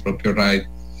propio ride.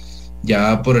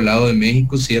 Ya por el lado de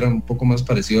México sí era un poco más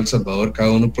parecido a El Salvador,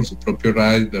 cada uno por su propio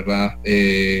ride, ¿verdad?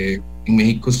 En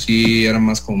México sí era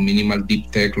más como minimal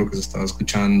deep tech lo que se estaba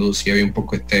escuchando, sí había un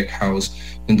poco de tech house.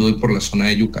 Anduve por la zona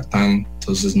de Yucatán,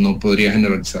 entonces no podría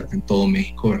generalizar en todo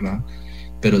México, ¿verdad?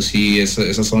 Pero sí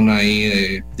esa zona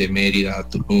ahí de Mérida,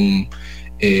 Tulum,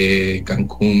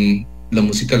 Cancún, la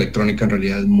música electrónica en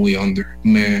realidad es muy under.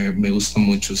 Me gusta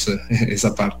mucho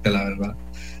esa parte, la verdad.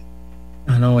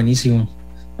 No, buenísimo.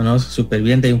 No, súper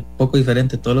bien, de un poco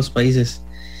diferente todos los países.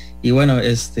 Y bueno,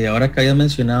 ahora que habías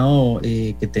mencionado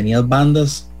que tenías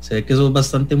bandas, se ve que sos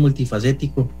bastante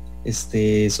multifacético,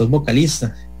 sos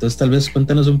vocalista, entonces tal vez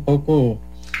cuéntanos un poco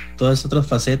todas estas otras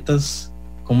facetas,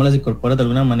 cómo las incorporas de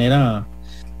alguna manera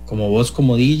como vos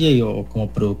como DJ o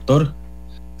como productor,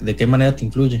 ¿de qué manera te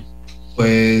influye?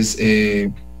 Pues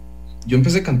yo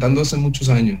empecé cantando hace muchos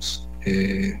años.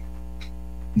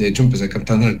 De hecho empecé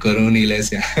cantando en el coro de una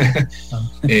iglesia.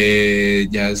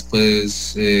 Ya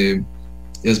después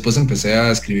empecé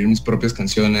a escribir mis propias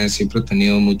canciones. Siempre he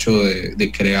tenido mucho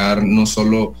de crear, no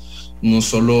solo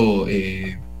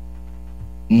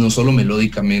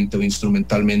melódicamente o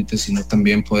instrumentalmente, sino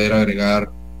también poder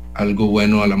agregar algo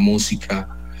bueno a la música.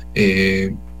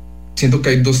 Siento que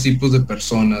hay dos tipos de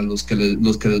personas, los que les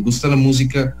gusta la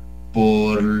música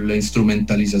por la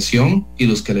instrumentalización y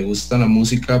los que les gusta la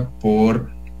música por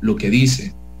lo que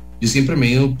dice. Yo siempre me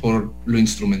he ido por lo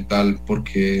instrumental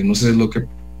porque no sé,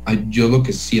 yo lo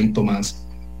que siento más,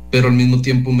 pero al mismo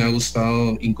tiempo me ha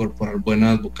gustado incorporar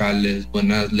buenas vocales,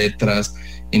 buenas letras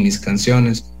en mis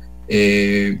canciones.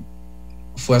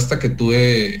 Fue hasta que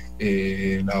estuve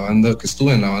en la banda,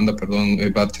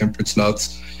 Bad Tempered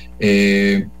Sluts,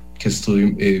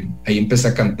 que ahí empecé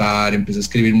a cantar, empecé a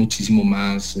escribir muchísimo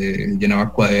más,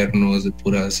 llenaba cuadernos de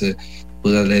puras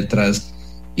letras.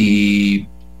 Y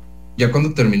ya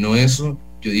cuando terminó eso,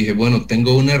 yo dije, bueno,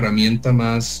 tengo una herramienta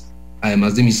más,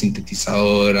 además de mi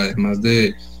sintetizador, además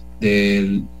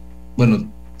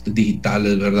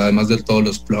digitales, ¿verdad? Además de todos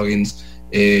los plugins,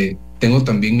 tengo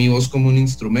también mi voz como un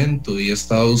instrumento y he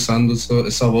estado usando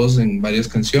esa voz en varias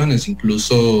canciones,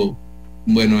 incluso,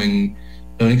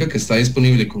 la única que está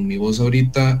disponible con mi voz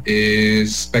ahorita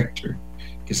es Spectre,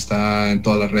 que está en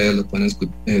todas las redes, lo pueden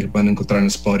encontrar en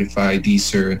Spotify,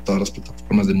 Deezer, en todas las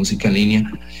plataformas de música en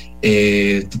línea.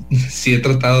 Sí he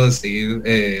tratado de seguir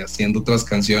haciendo otras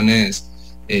canciones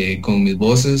con mis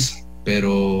voces,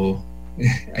 pero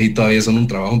ahí todavía son un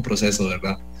trabajo en proceso,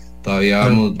 ¿verdad? Todavía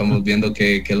vamos viendo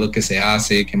qué es lo que se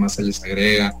hace, qué más se les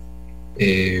agrega.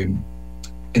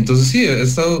 Entonces sí, he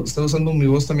estado usando mi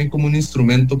voz también como un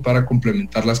instrumento para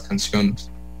complementar las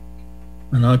canciones.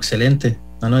 No, excelente.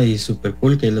 Y súper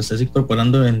cool que lo estés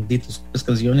incorporando en tus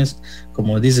canciones,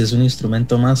 como dices, un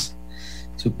instrumento más.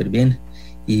 Súper bien.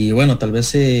 Y bueno, tal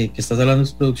vez que estás hablando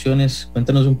de producciones,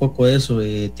 cuéntanos un poco de eso.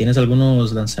 ¿Tienes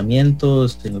algunos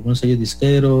lanzamientos en algunos sellos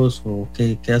disqueros o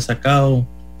qué has sacado?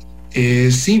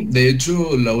 Sí, de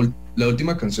hecho la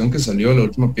última canción que salió, la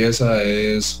última pieza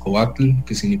es Coatl,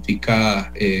 que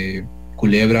significa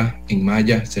culebra en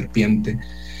maya, serpiente,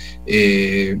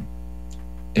 en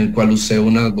el cual usé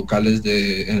unas vocales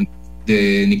de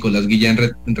Nicolás Guillén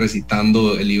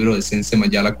recitando el libro de Sense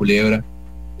Maya la culebra.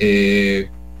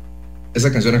 Esa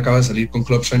canción acaba de salir con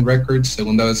Club Shine Records,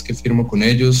 segunda vez que firmo con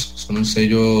ellos. Son un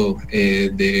sello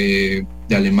de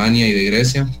Alemania y de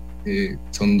Grecia.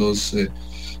 Son dos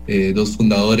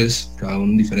fundadores, cada uno en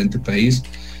un diferente país.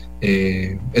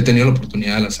 He tenido la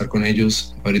oportunidad de lanzar con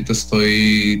ellos. Ahorita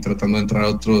estoy tratando de entrar a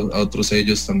otros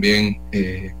sellos también.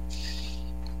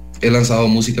 He lanzado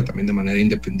música también de manera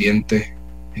independiente.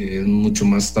 Mucho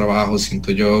más trabajo,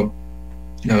 siento yo.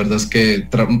 La verdad es que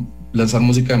lanzar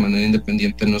música de manera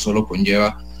independiente no solo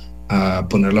conlleva a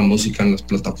poner la música en las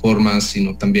plataformas,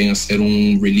 sino también hacer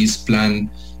un release plan,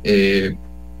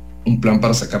 un plan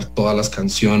para sacar todas las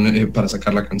canciones, para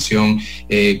sacar la canción,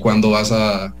 cuándo vas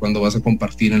a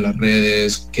compartir en las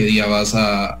redes, qué día vas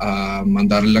a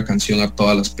mandarle la canción a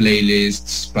todas las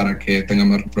playlists para que tenga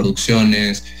más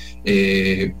reproducciones,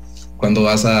 cuando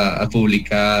vas a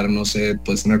publicar, no sé,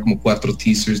 puedes tener como 4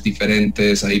 teasers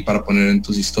diferentes ahí para poner en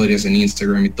tus historias en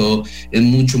Instagram y todo. Es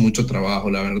mucho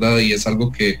trabajo, la verdad, y es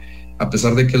algo que a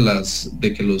pesar de que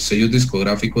los sellos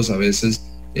discográficos a veces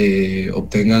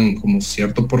obtengan como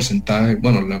cierto porcentaje,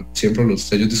 bueno, siempre los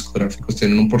sellos discográficos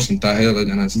tienen un porcentaje de las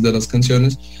ganancias de las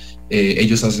canciones,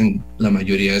 ellos hacen la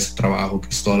mayoría de ese trabajo, que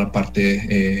es toda la parte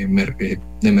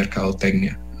de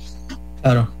mercadotecnia.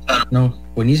 Claro, no,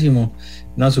 buenísimo,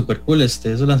 no, súper cool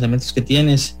esos lanzamientos que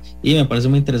tienes, y me parece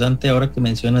muy interesante ahora que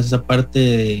mencionas esa parte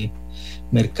de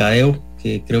mercadeo,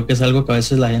 que creo que es algo que a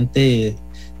veces la gente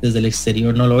desde el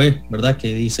exterior no lo ve, ¿verdad?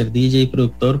 Que ser DJ y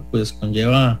productor pues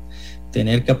conlleva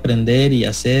tener que aprender y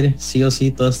hacer sí o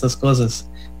sí todas estas cosas.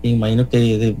 Y imagino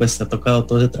que pues, te ha tocado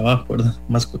todo ese trabajo, ¿verdad?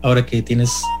 Más ahora que tienes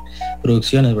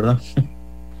producciones, ¿verdad?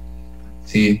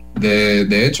 Sí,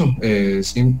 de hecho,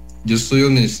 sí. Yo estudio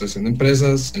administración de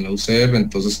empresas en la UCR,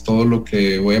 entonces todo lo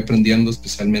que voy aprendiendo,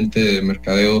 especialmente de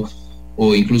mercadeo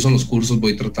o incluso en los cursos,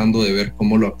 voy tratando de ver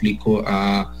cómo lo aplico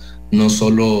a no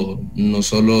solo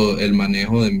el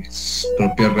manejo de mis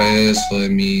propias redes o de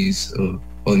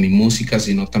mi música,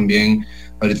 sino también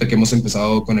ahorita que hemos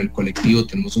empezado con el colectivo.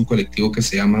 Tenemos un colectivo que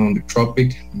se llama On the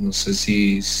Tropic, no sé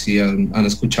si han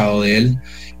escuchado de él.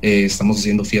 Estamos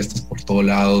haciendo fiestas por todo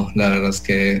lado. La verdad es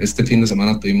que este fin de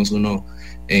semana tuvimos una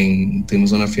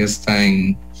fiesta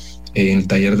en el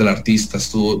taller del artista,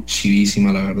 estuvo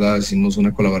chivísima, la verdad. Hicimos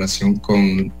una colaboración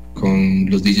con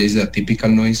los DJs de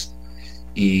Atypical Noise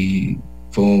y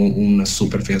fue una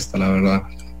super fiesta, la verdad.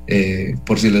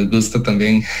 Por si les gusta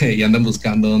también y andan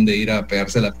buscando dónde ir a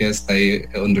pegarse la fiesta, y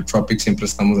On the Tropic siempre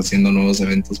estamos haciendo nuevos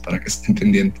eventos para que estén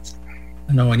pendientes.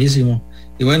 Bueno, buenísimo.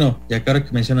 Y bueno, ya que ahora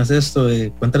que mencionas esto,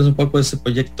 cuéntanos un poco de este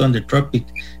proyecto On the Tropic.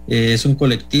 ¿Es un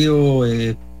colectivo?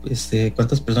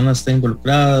 ¿Cuántas personas están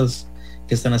involucradas?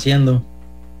 ¿Qué están haciendo?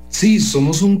 Sí,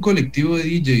 somos un colectivo de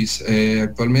DJs.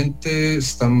 Actualmente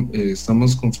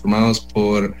estamos conformados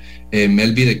por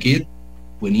Melby the Kid,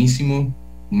 buenísimo,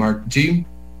 Mark G,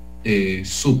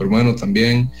 súper bueno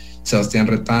también, Sebastián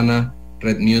Retana,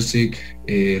 Red Music,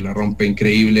 la rompe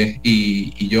increíble,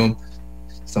 y yo.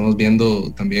 Estamos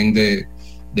viendo también de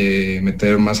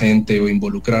meter más gente o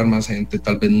involucrar más gente,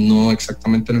 tal vez no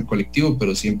exactamente en el colectivo,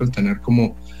 pero siempre tener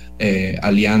como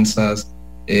alianzas,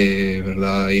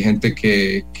 ¿verdad? Hay gente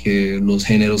que los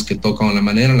géneros que tocan o la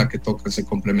manera en la que tocan se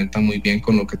complementan muy bien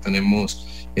con lo que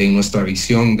tenemos en nuestra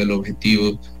visión del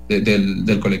objetivo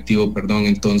del colectivo, perdón.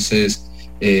 Entonces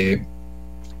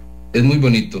es muy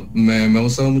bonito. Me ha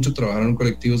gustado mucho trabajar en un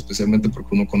colectivo, especialmente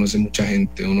porque uno conoce mucha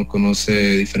gente, uno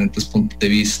conoce diferentes puntos de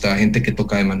vista, gente que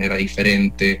toca de manera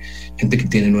diferente, gente que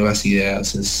tiene nuevas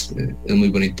ideas. Es muy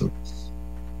bonito.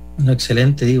 Bueno,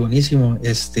 excelente y buenísimo.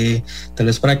 Tal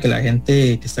vez para que la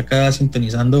gente que está acá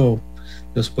sintonizando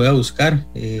los pueda buscar,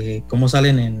 ¿cómo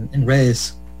salen en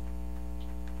redes?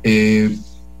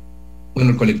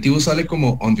 Bueno, el colectivo sale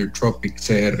como Under Tropic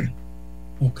CR.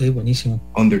 Ok, buenísimo.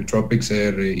 Under Tropic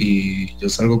CR, y yo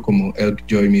salgo como Elk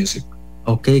Joy Music.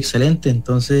 Ok, excelente.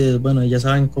 Entonces, bueno, ya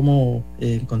saben cómo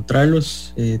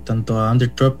encontrarlos, tanto a Under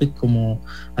Tropic como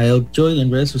a Elk Joy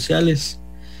en redes sociales.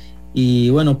 Y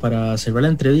bueno, para cerrar la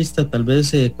entrevista, tal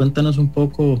vez cuéntanos un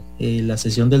poco la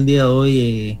sesión del día de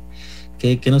hoy,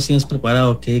 ¿qué nos tienes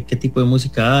preparado? ¿Qué tipo de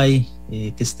música hay?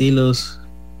 ¿Qué estilos?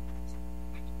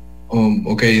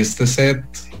 Ok, este set,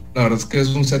 la verdad es que es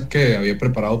un set que había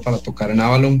preparado para tocar en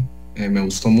Avalon. Me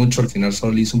gustó mucho, al final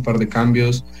solo hice un par de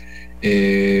cambios.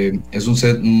 Es un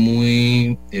set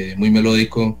muy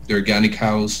melódico, de organic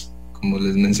house, como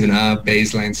les mencionaba,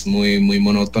 basslines muy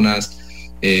monótonas,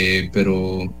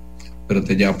 pero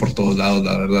te lleva por todos lados.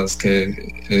 La verdad es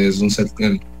que es un set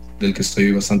del que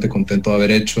estoy bastante contento de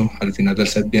haber hecho. Al final del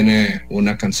set viene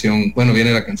una canción,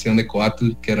 viene la canción de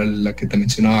Coatl, que era la que te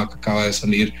mencionaba, que acaba de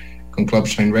salir con Club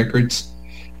Shine Records,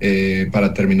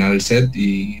 para terminar el set,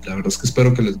 y la verdad es que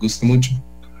espero que les guste mucho.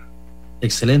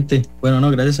 Excelente. Bueno, no,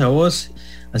 gracias a vos.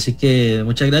 Así que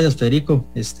muchas gracias, Federico,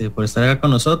 por estar acá con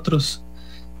nosotros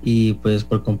y pues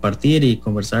por compartir y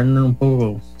conversar un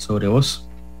poco sobre vos.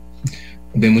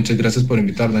 Bien, muchas gracias por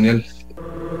invitar, Daniel.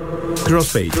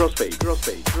 Crossfade.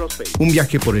 Un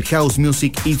viaje por el house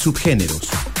music y subgéneros.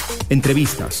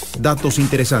 Entrevistas, datos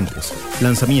interesantes,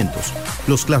 lanzamientos,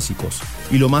 los clásicos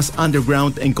y lo más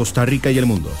underground en Costa Rica y el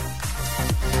mundo.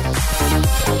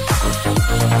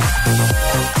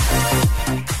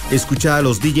 Escucha a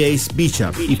los DJs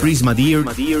Bishop y Prisma Deer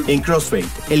en Crossfade,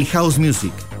 el house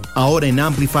music, ahora en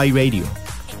Amplify Radio.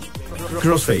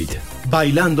 Crossfade,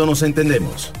 bailando nos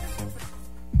entendemos.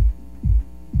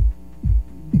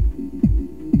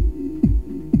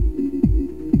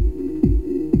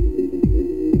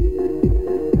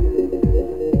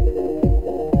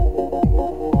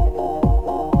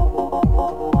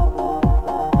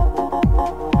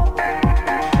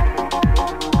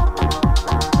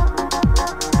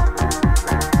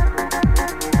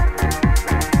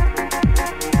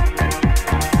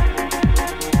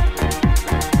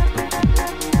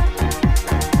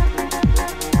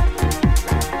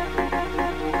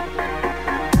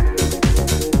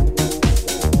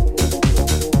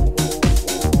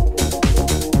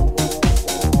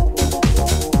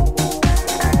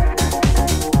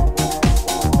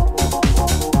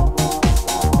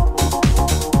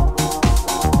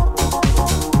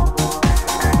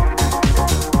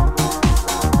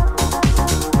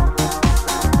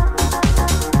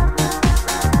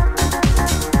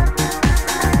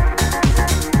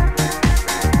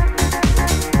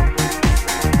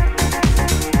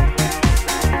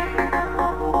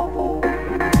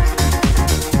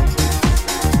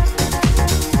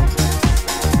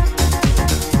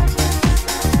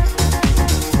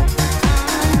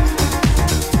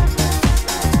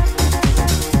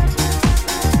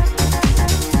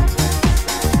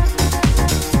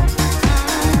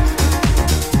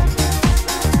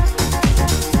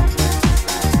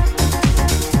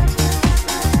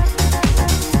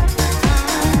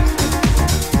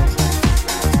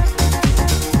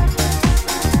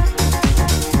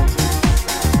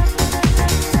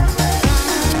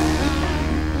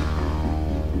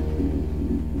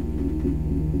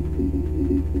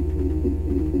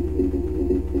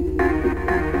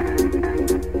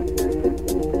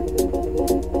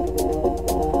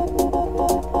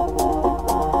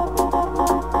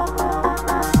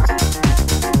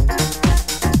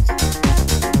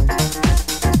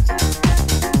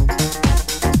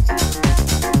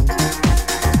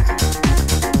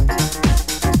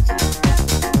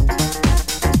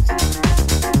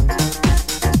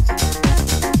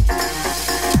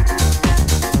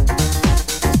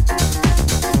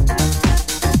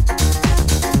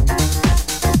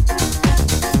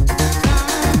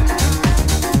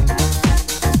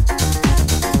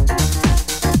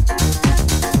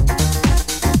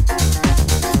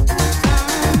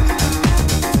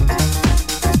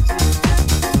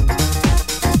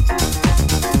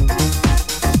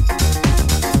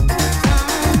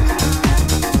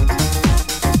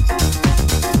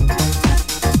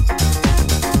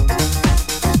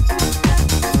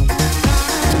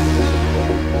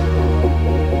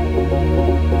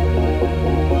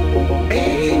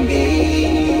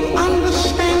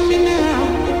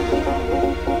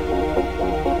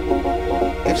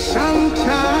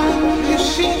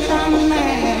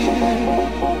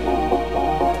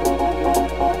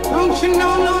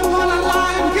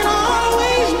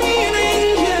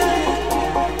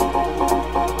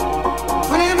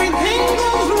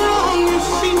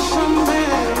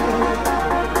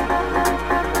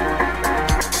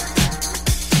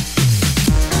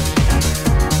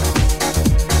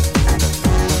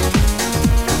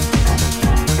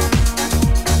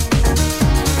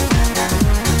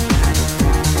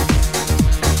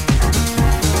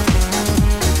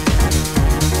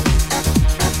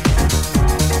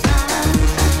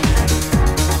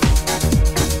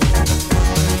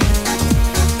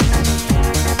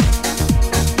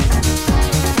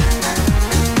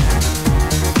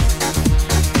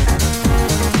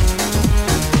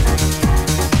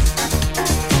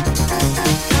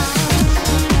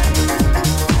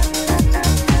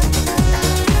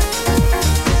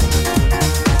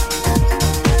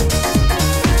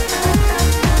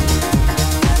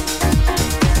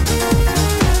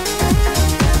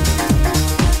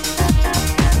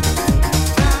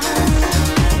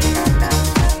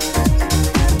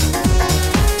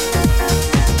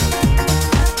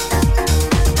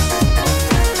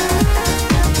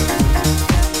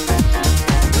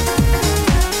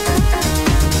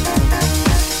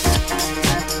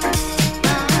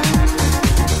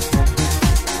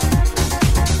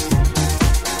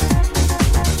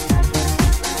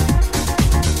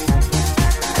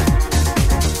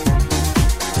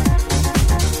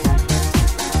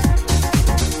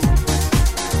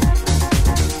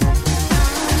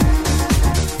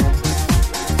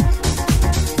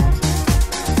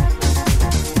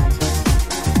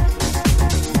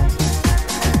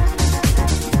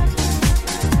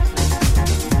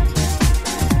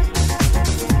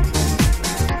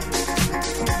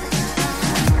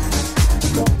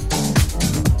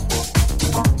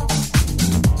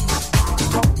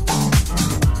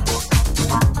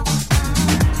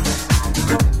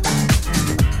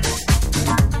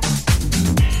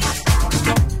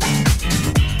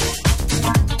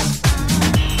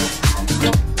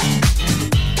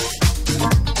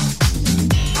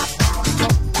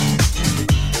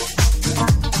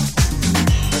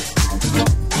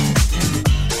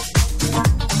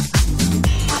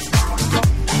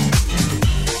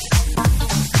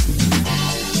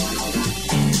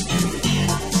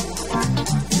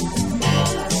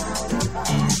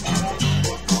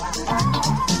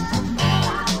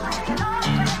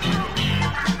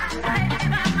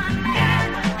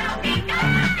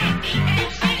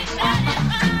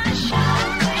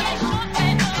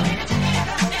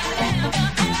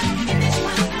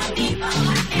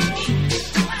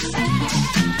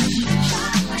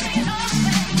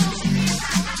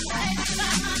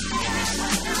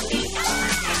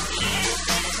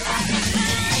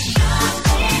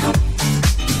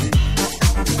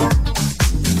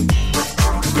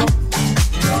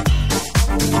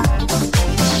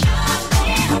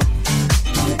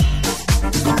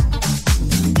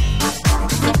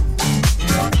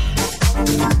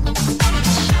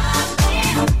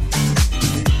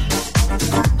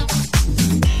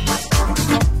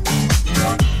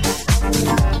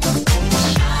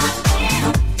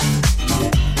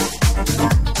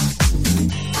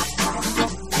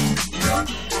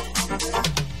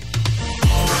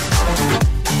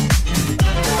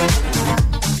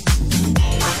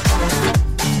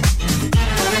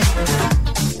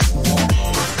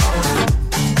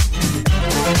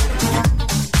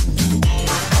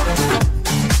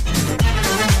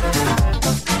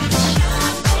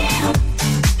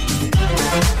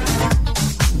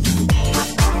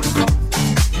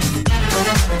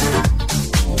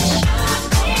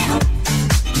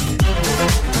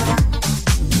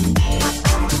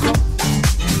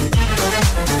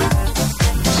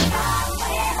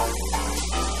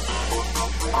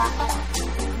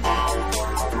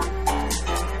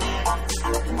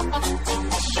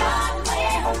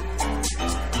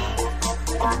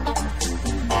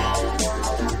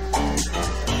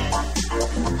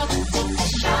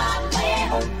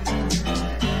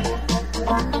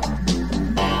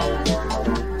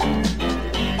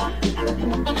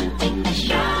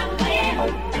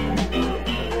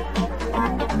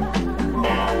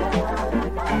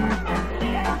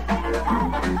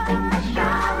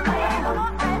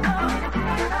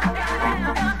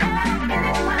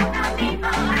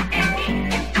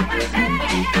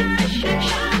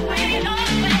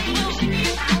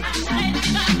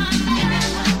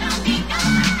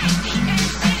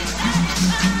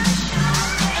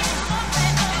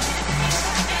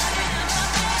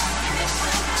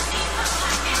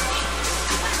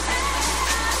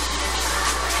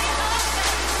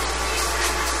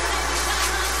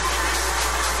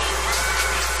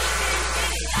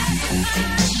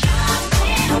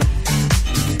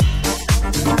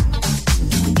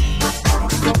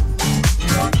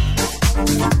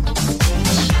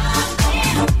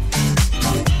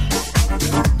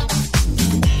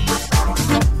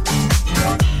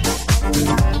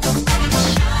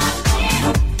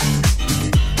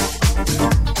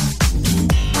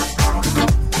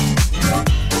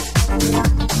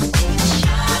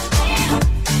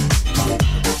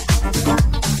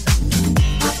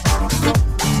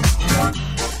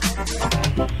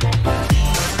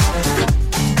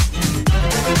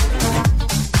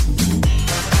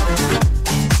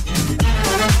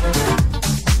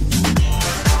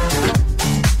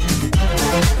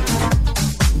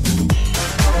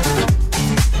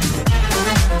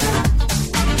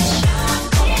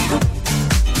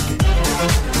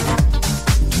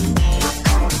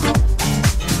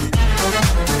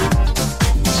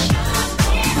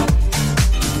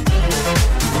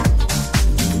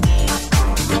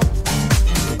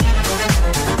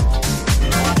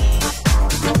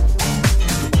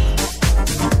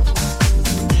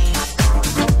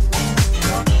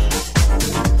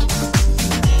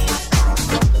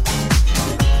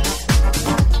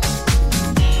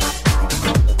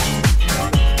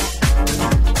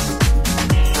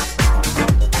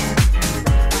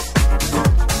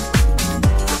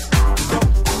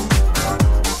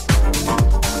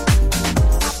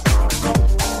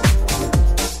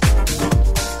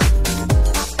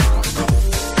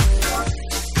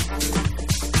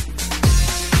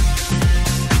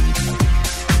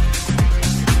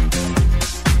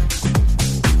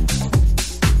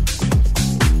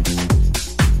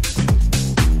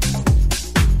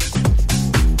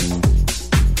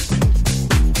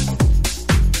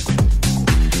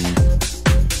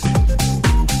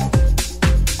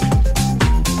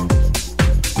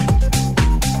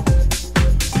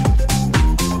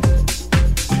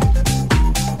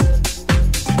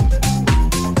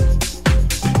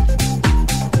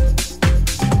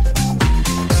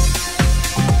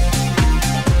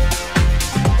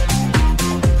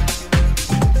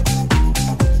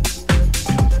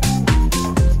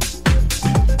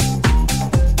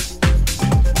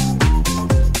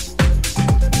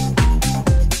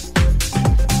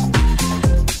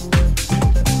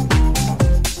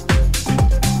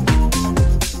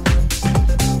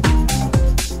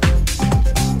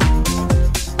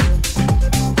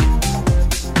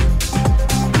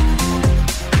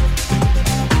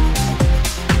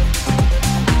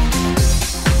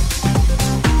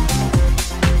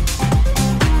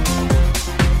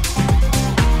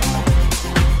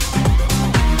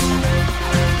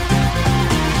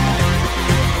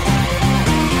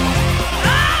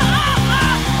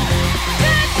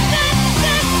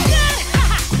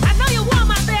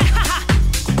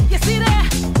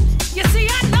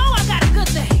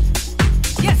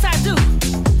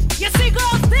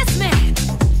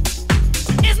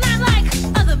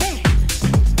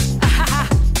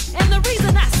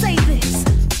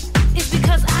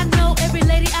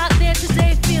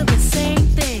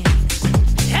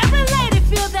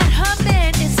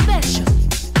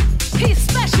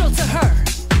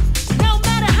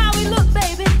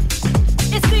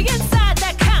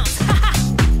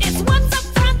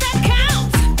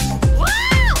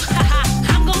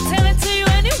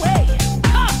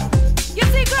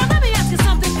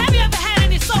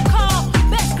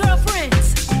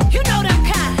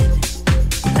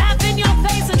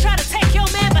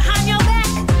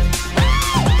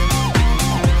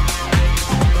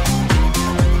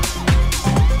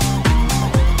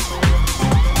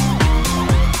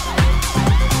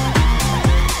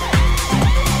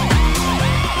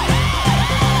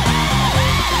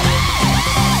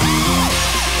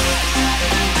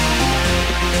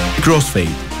 Crossfade,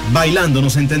 bailando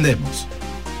nos entendemos.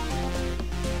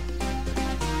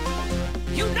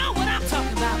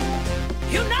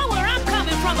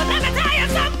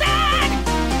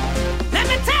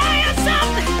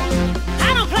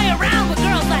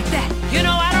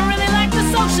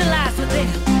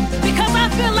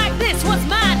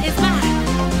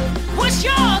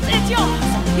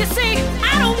 You see,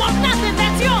 I don't want nothing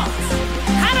that's yours.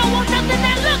 I don't want nothing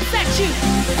that looks at you.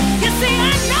 You see,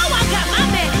 I know I got my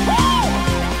man. Woo!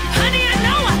 Honey, I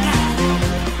know I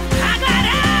got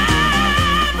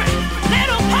every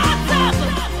little part of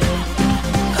him.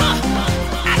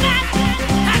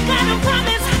 I got him from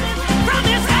his head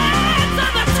to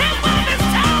the tip of his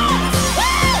toes. Woo!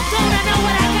 Don't I know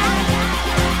what I got?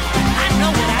 I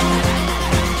know what I got.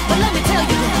 But let me tell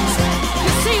you this.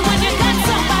 You see, when you got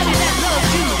somebody that loves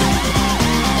you,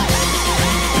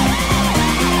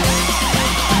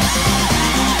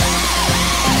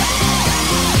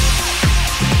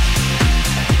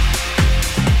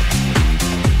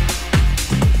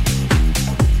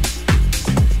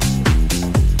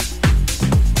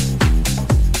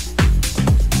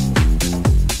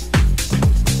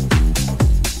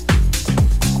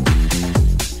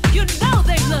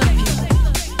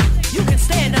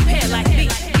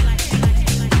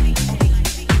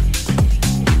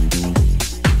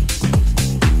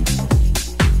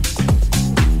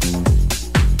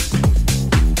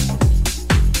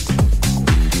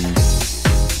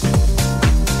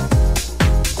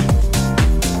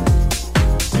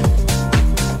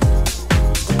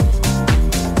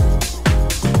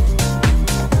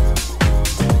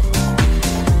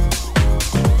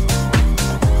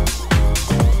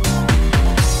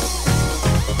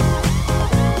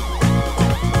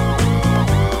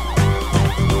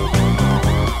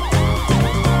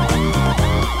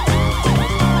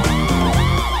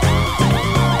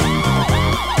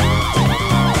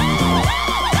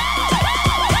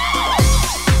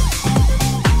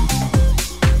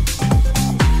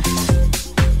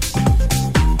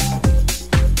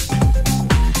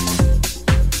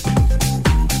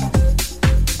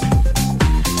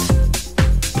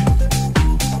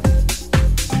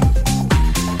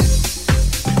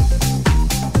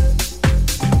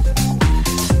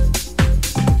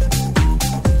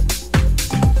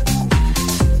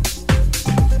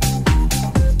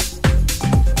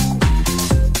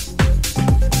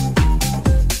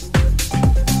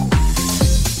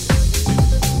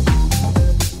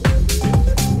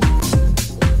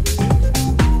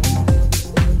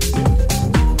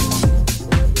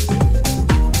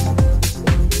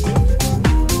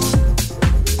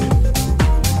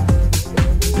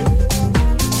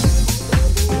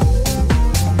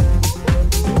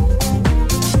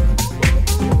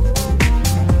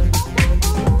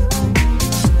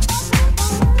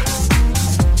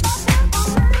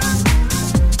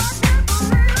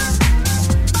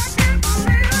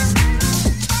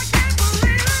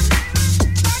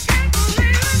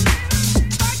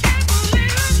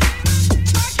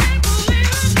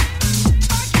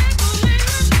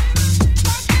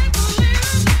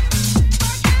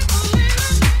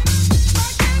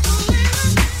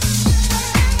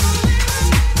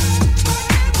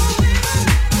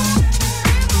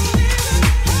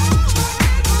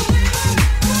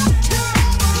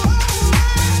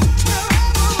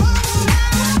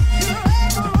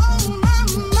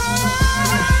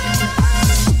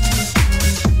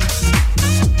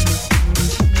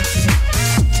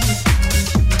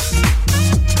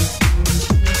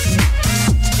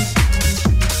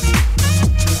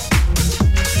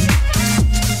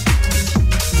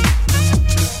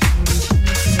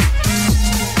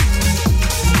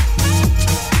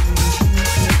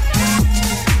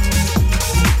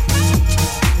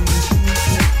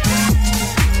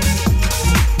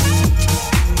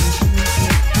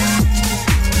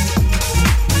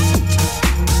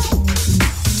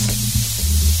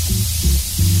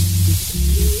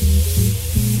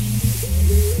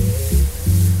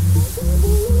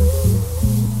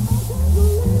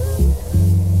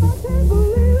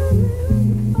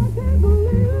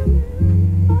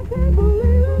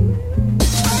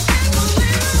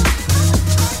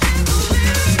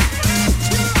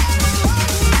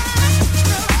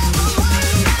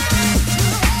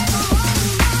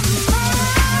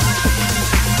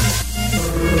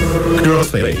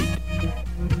 Crossfade.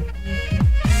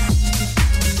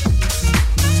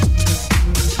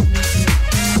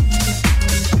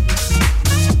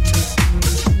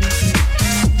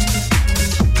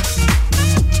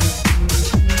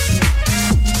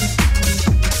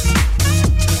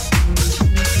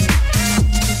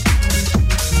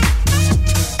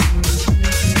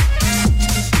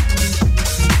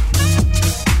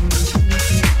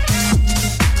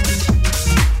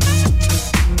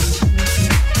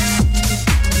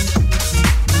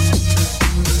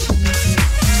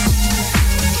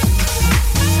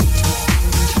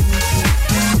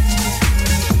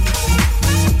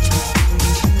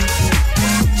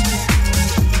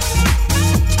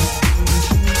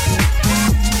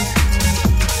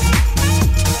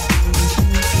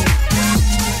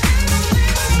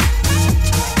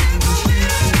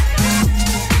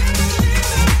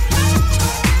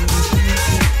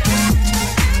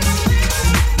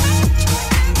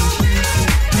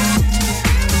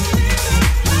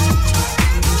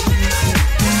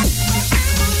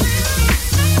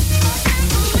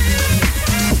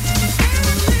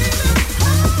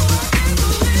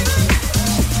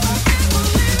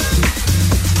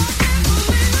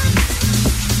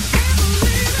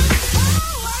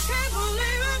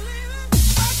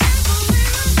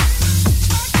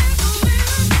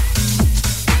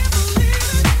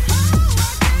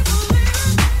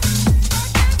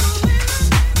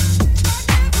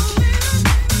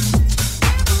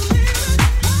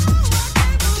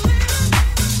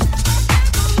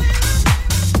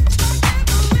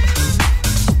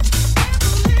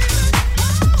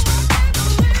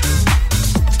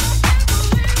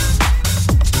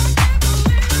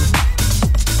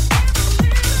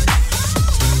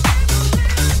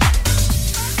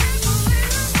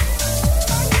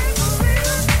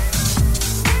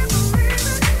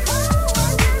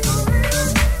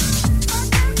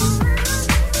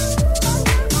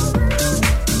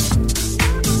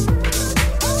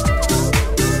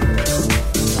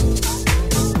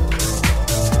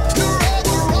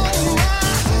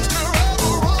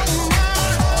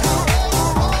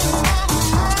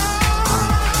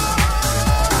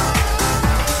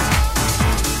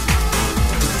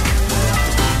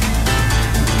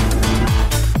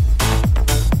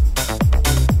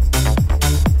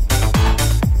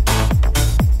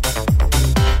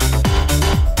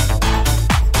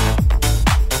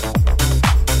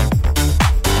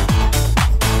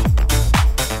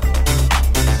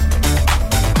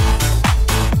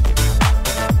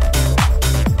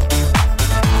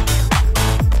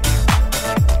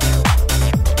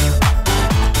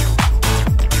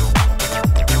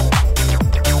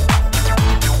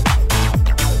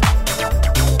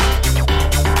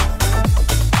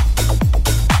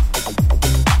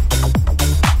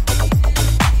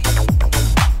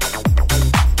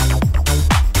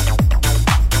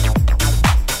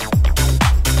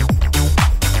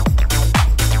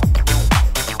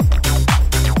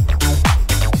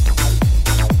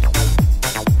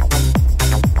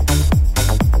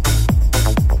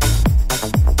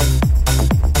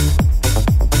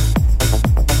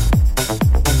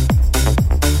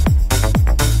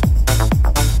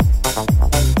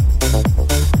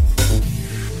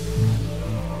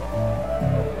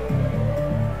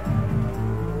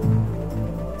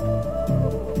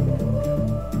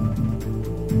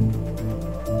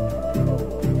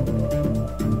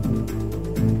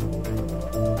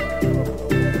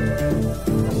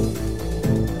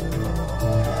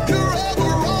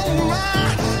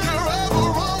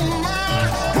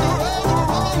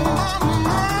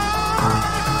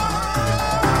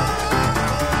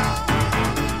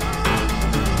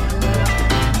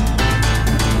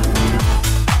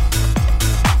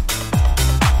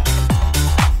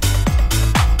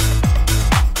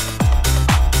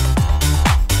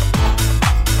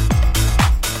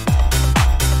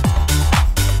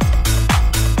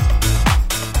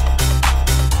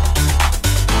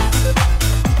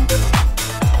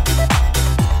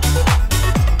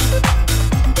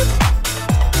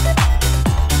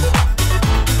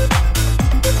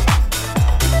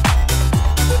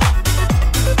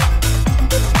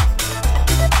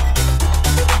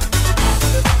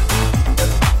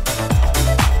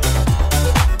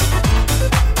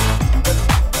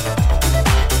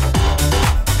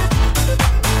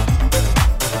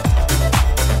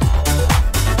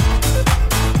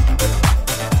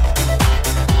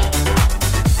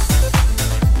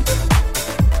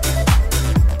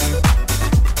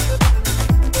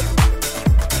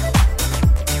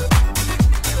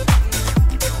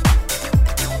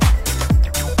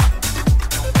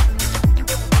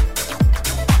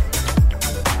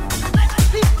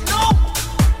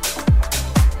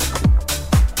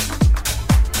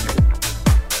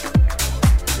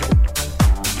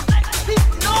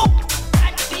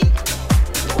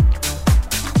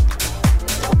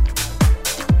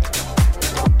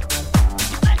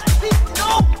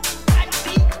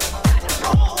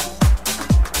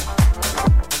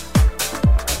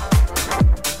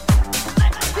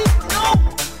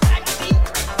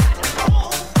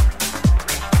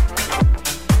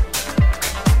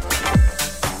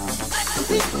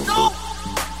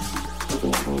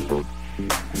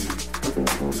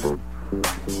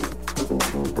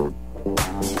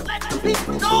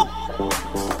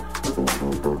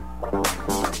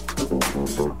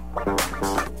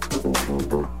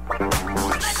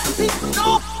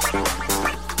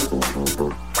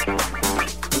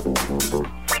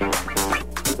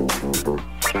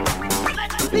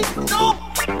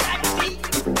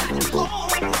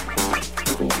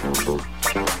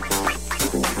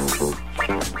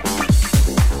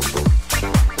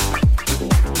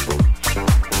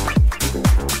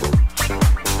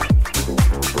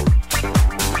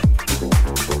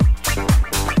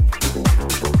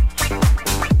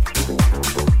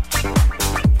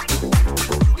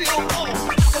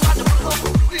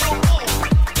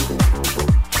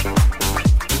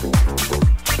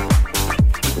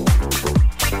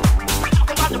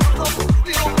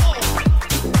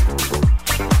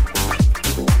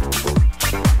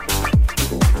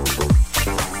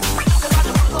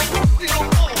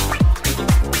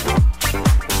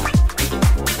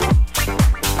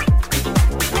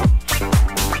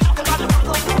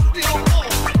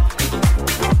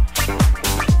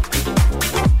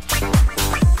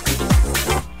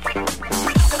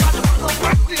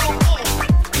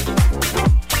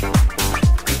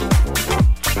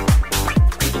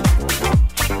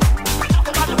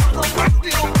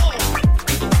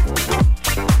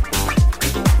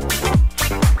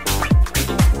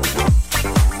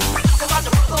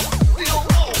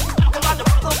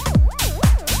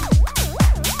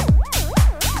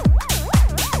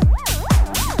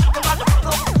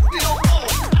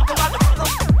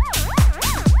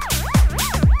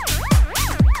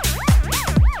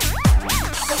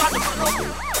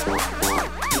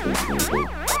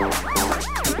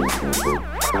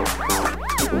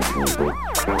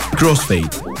 Crossfade,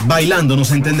 bailando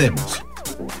nos entendemos.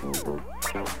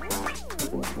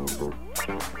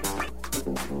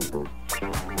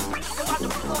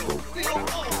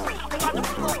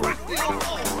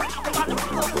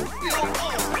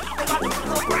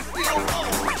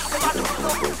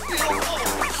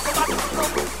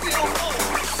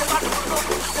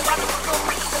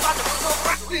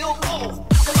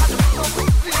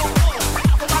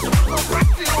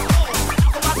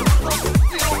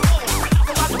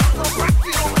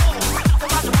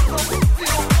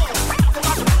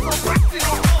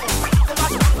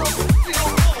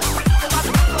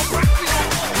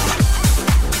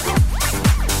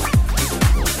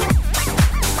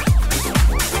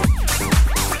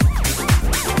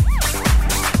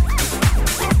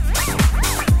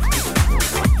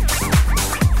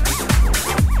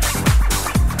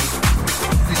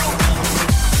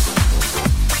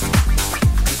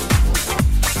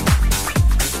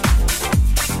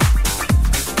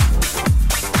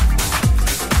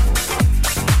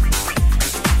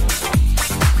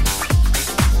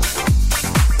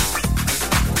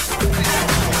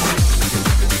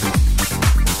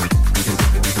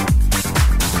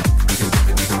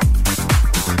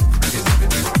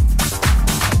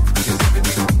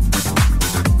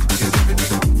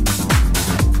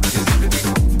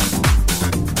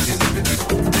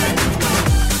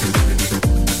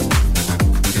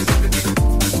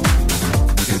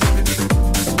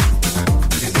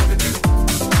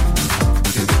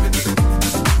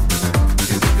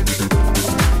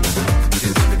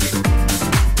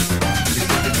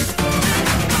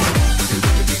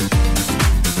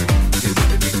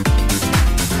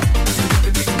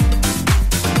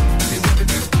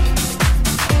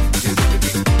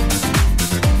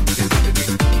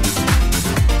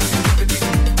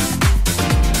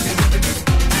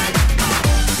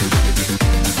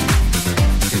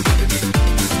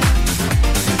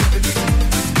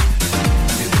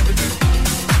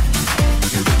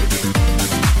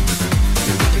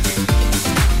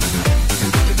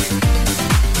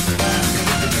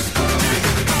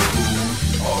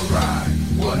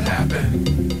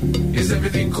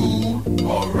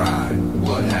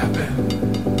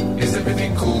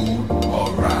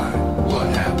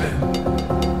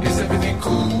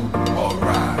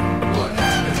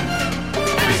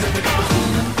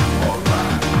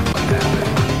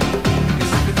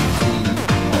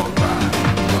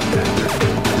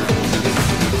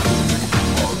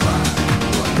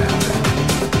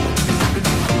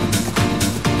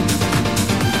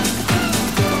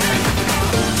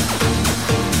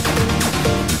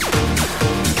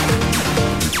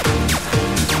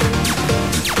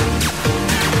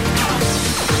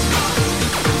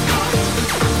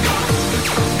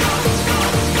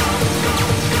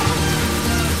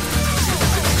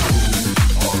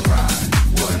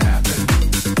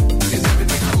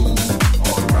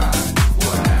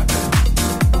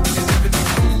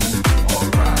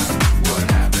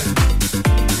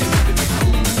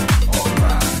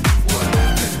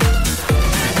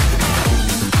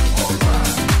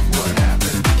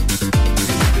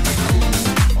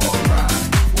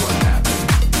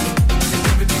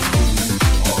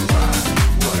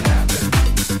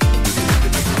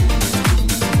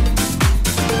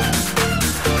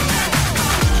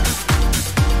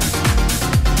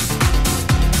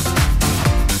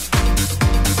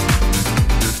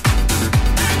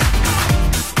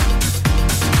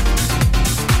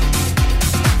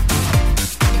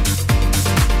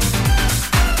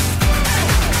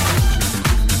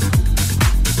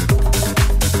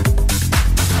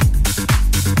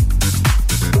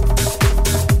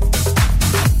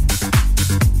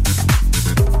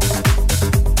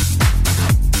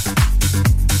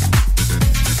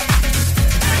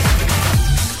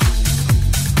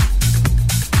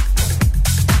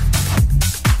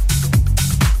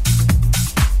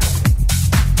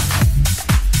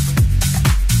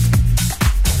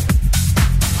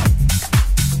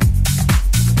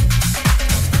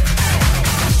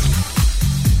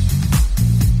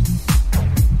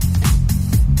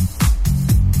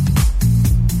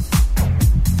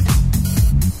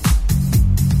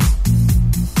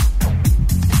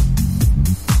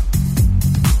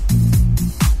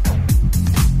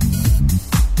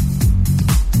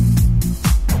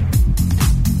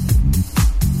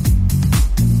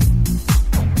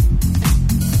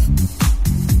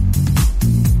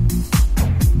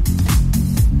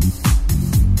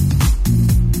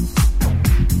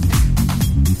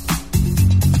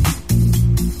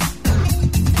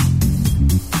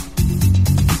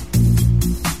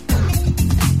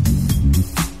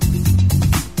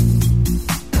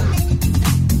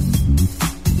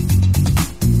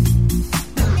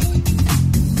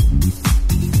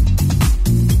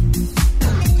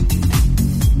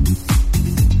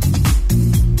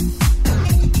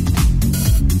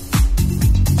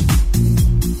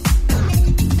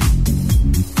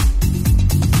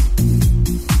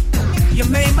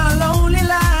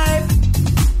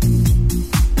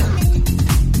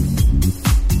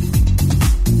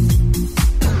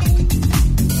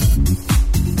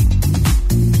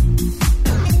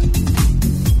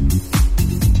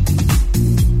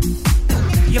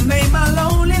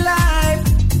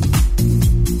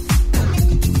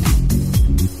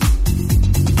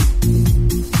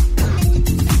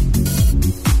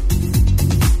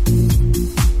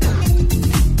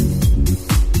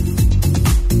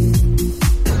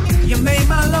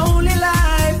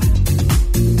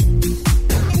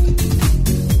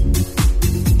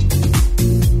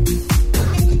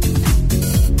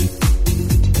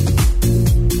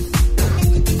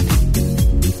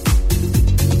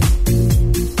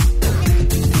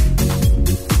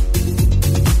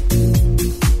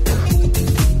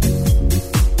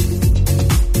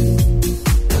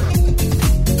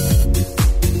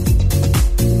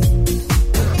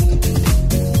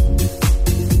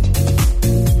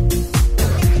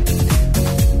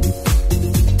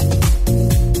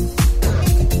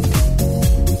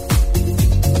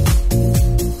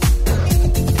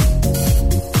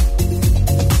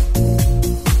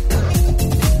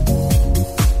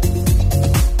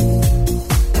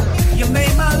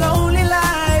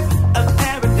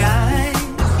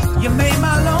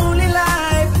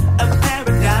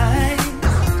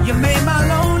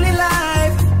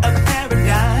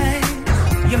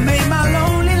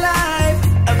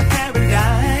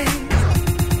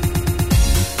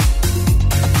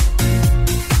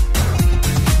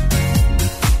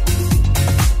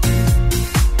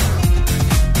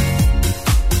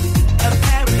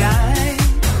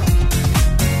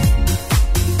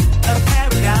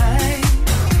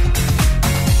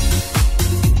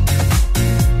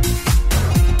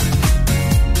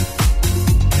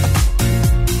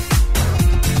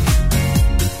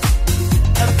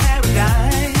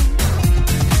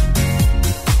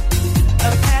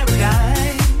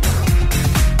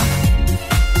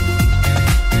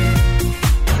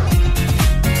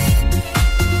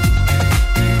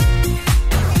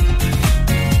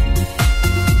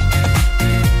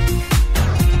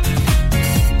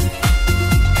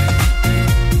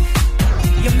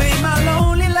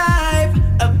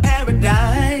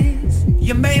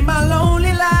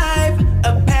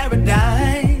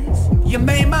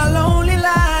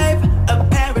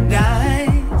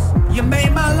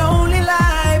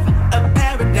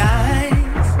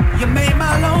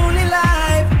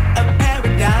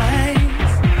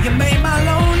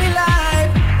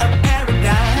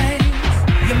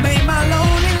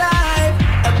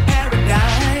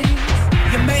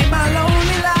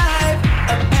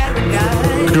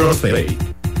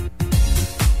 Crossfade.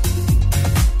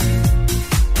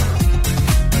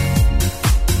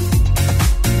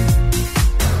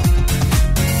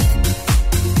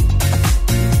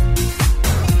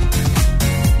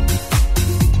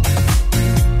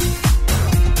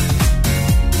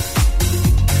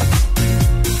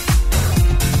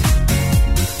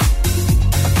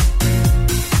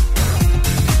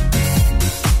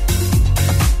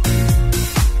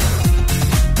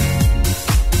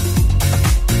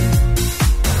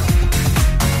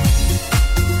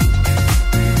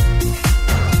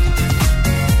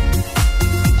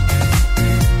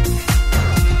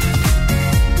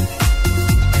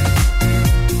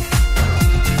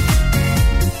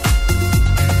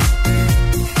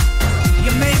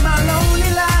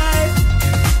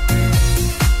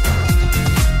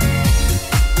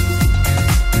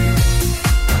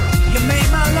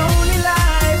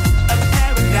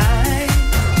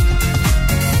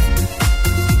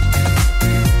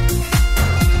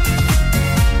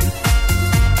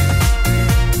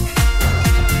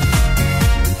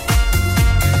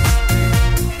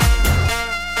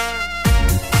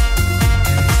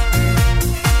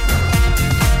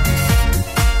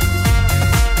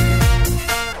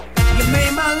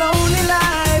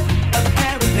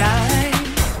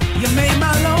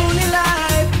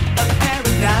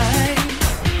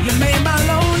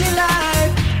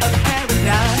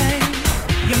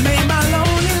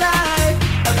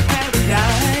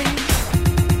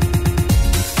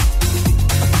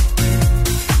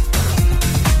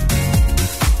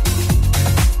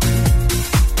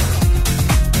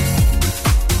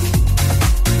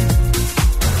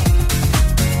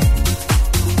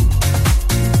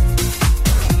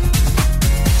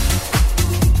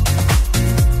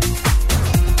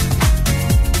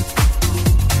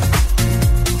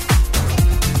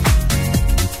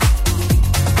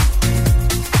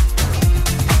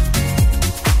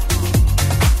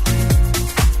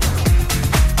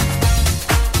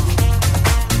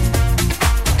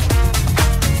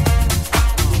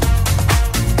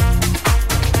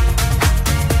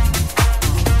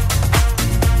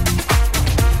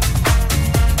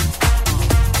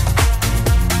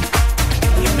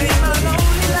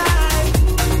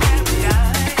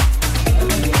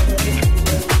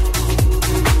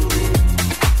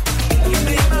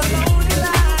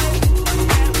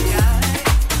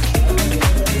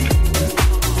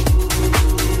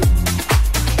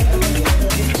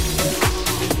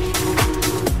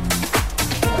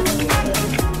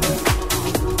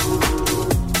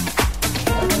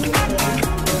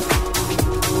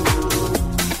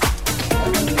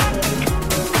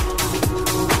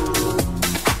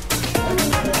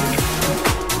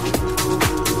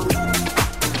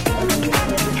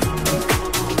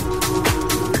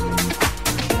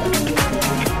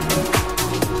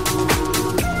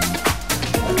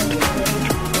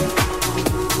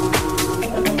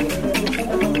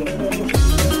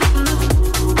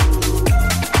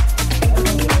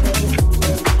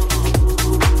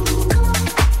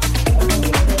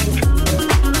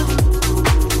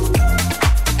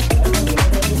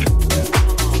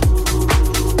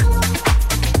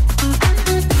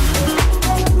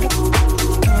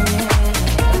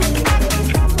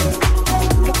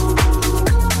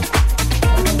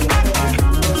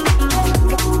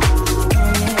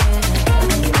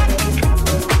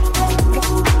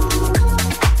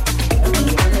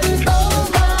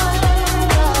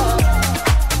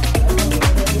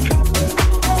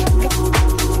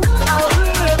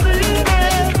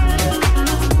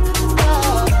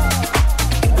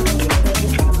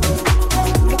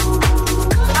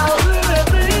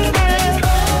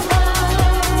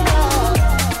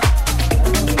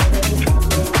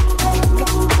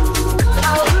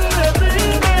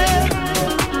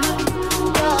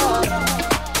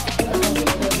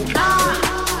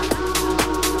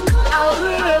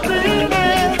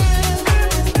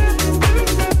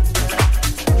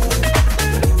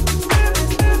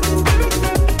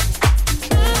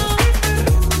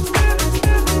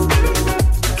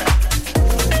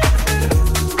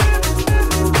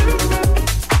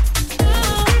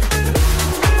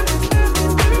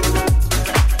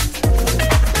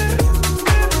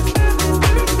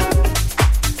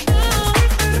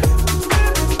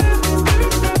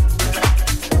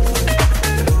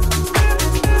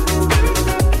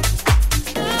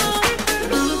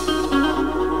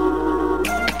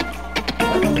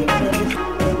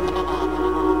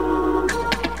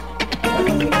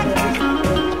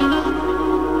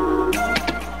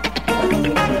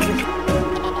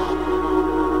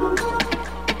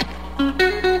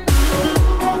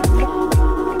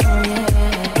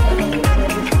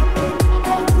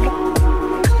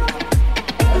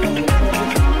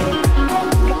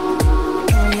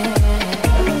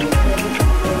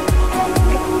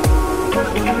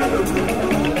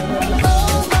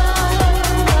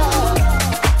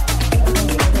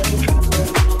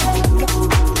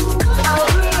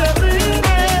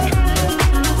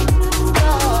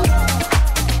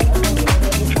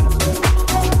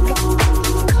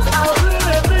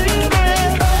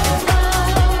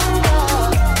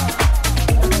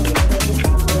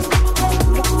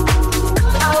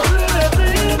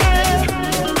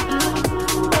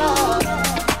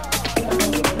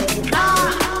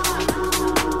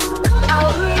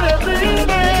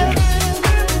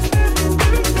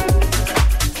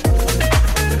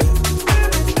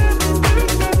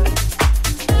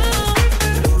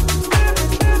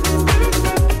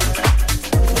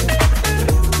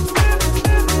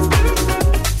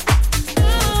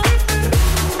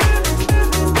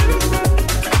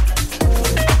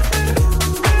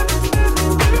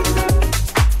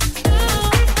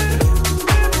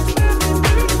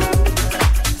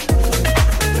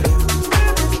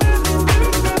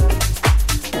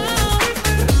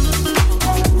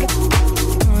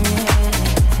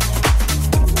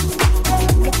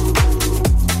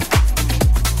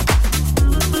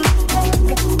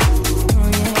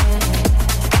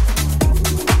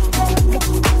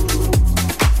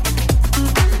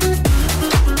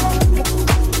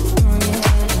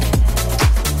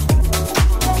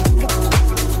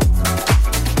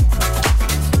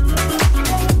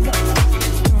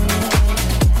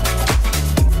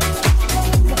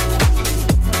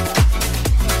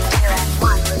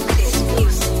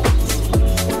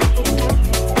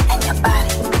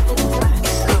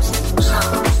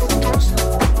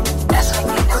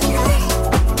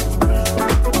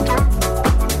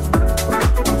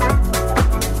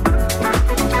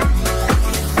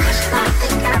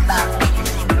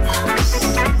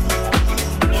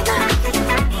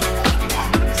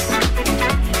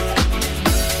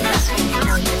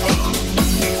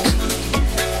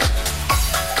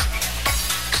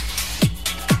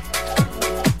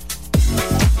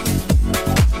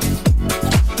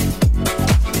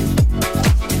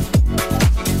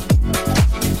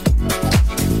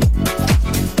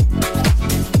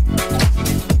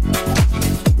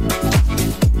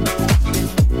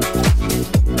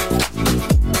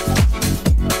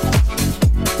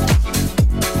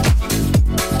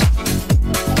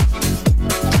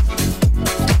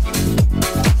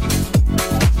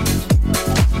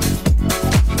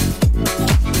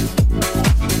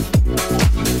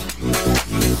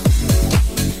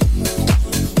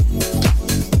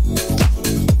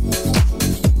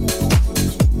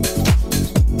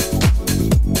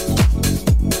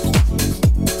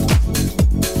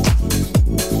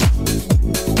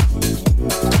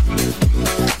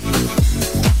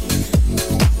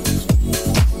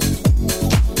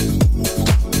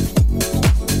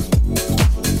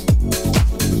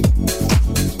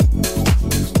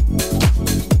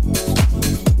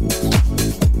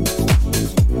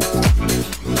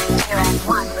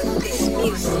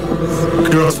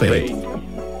 Crossfade.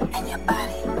 And your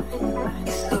body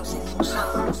is losing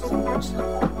control.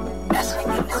 That's when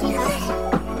you know you're late.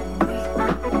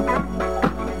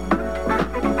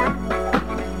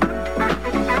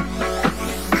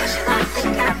 Cause you're not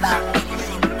thinking about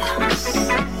anything else.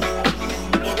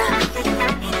 You're not thinking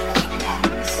anything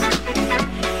else.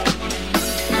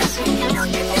 That's when you know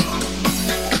you're late.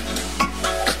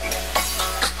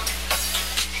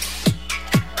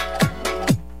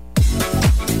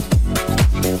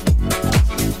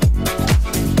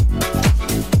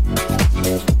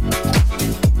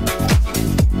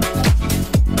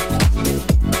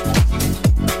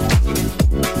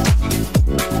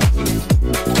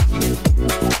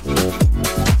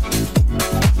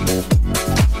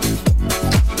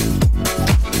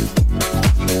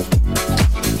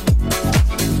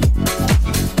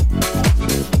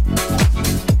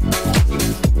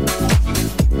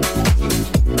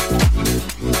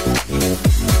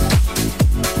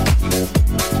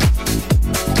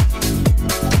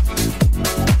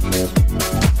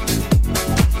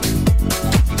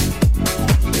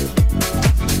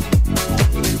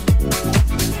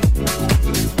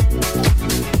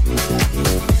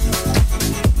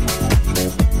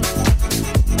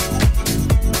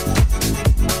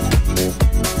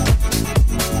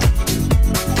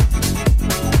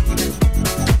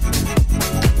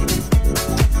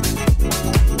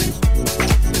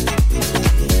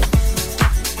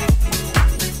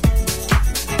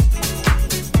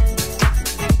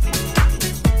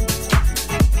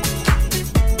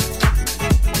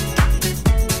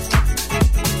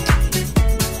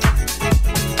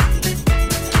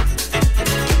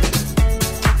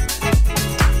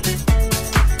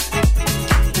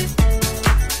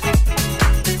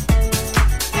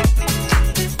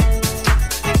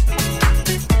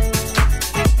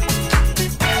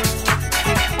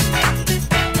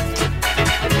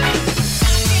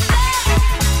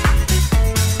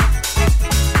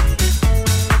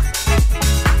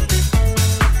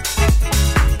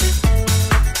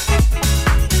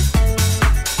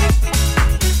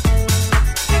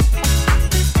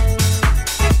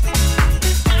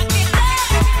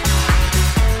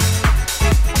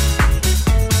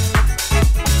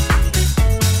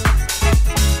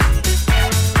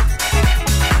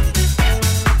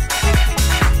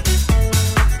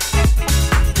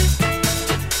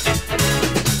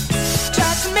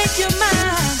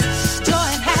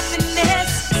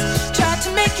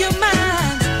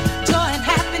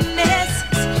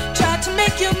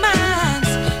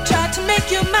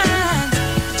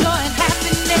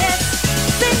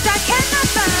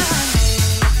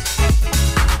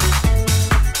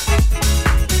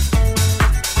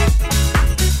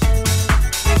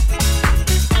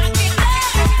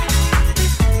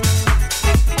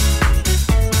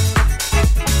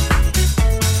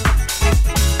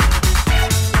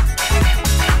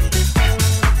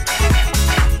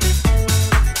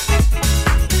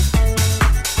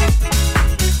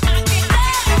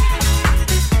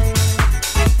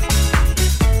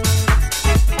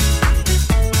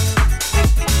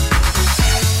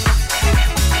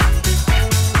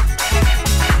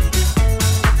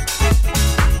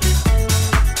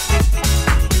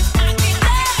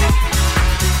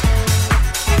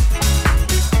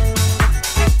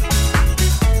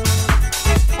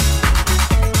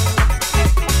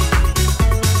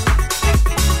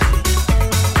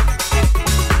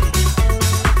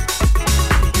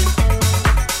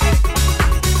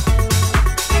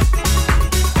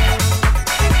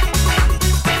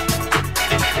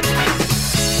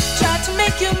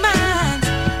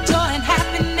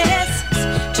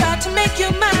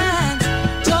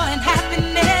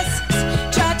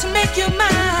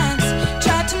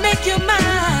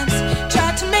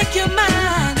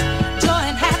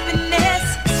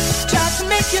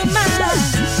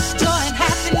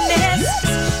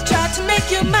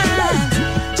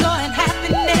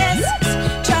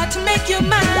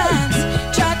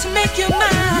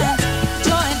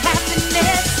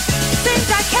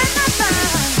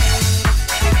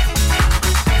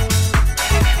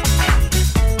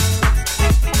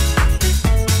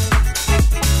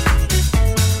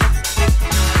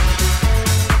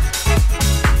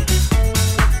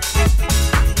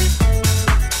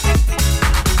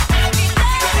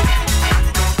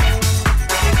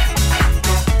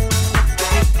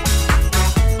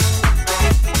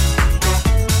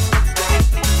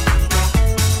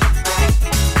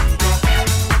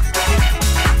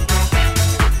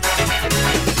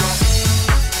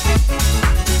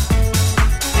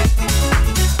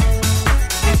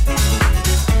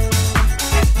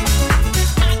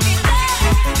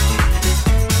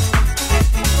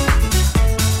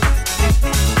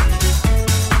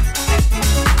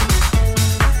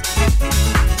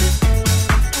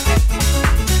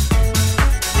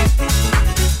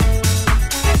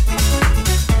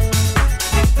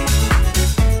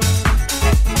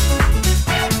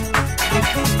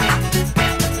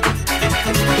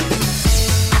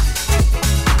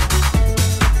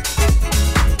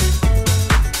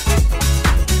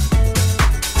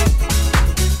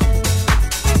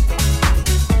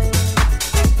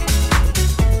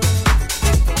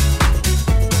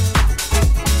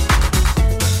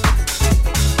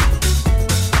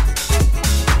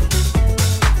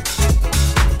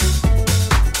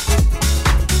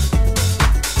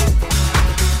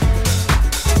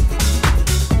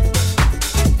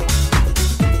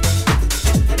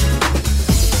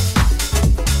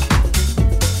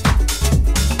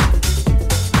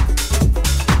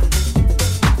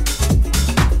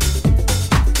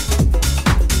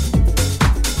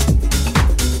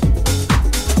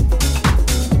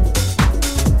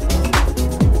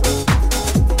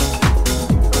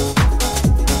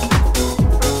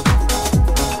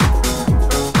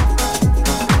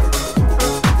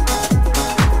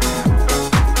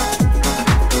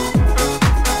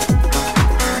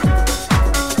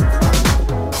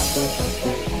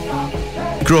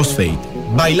 Crossfade,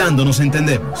 bailando nos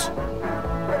entendemos.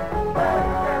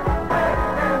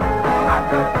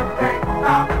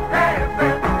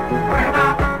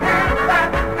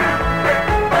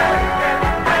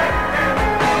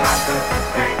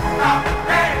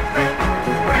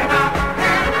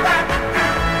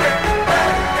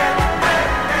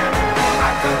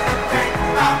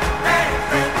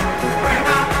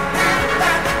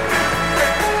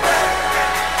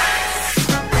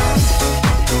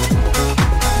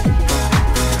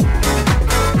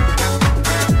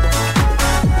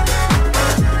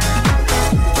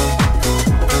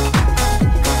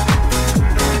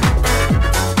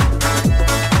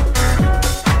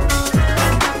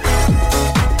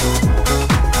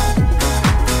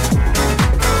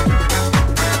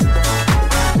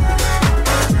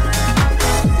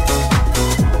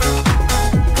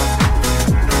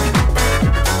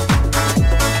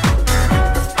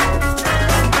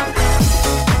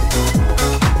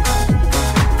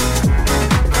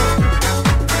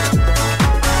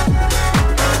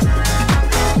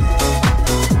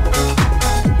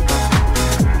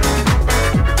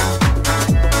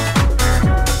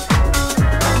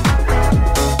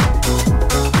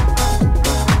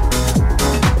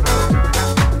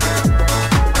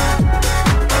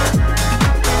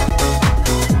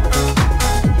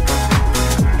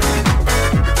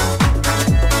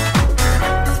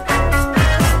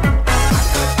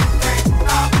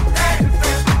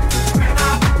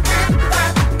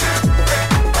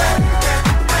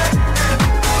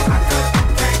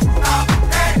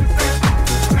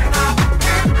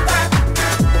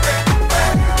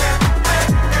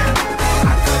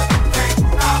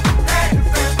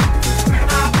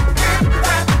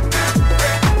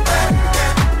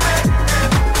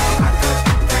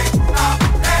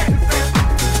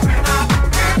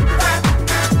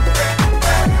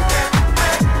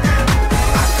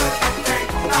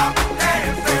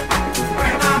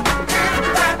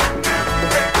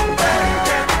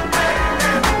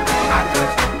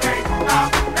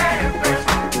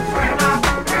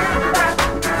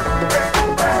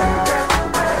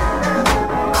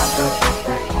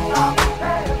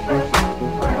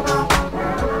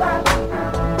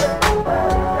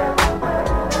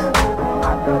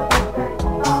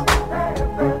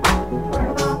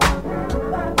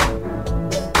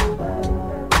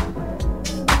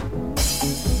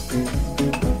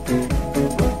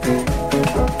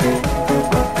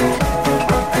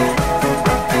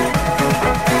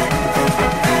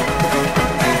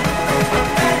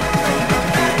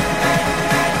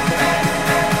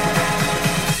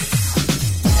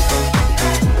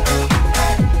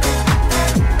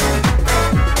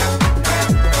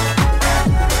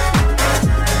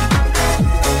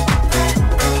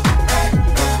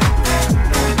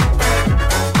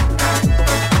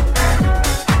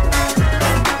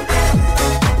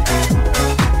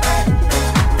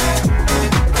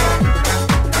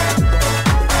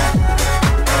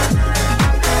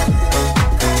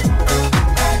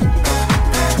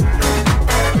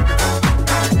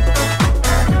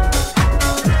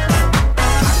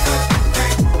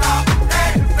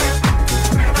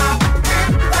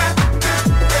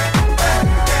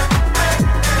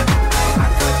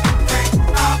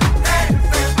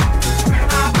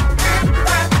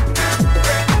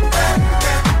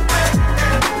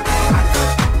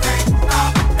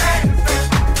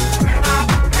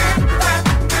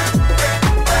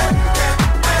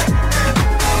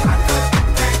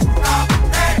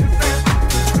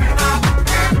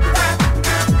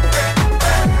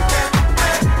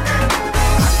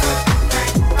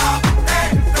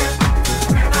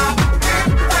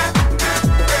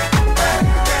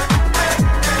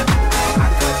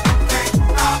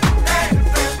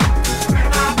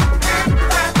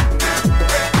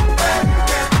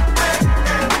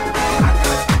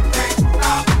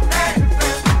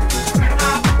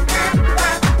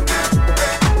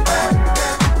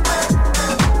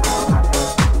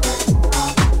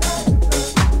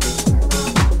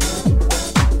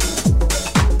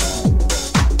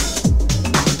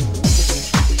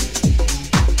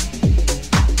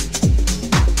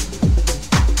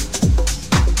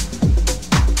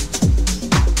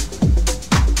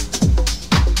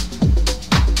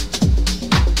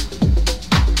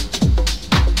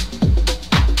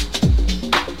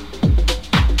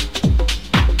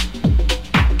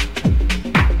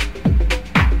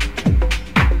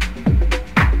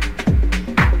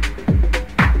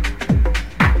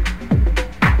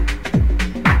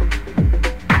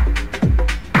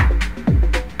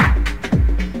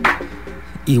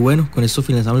 Y bueno, con esto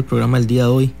finalizamos el programa del día de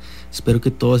hoy. Espero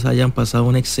que todos hayan pasado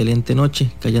una excelente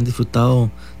noche, que hayan disfrutado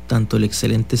tanto el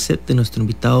excelente set de nuestro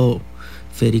invitado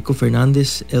Federico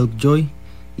Fernández, Elk Joy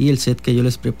y el set que yo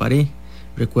les preparé.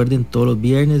 Recuerden, todos los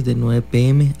viernes de 9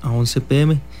 p.m. a 11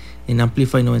 p.m. en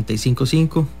Amplify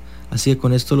 95.5. Así que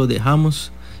con esto lo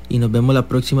dejamos y nos vemos la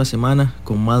próxima semana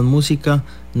con más música,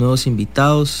 nuevos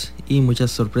invitados y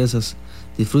muchas sorpresas.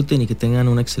 Disfruten y que tengan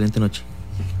una excelente noche.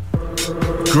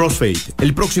 Crossfade,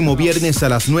 el próximo viernes a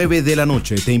las 9 de la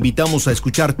noche. Te invitamos a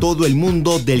escuchar todo el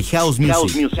mundo del house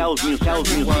music.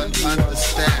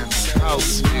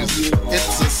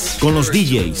 Con los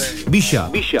DJs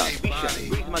Bishop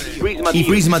y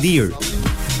Prisma Deer.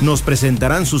 Nos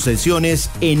presentarán sus sesiones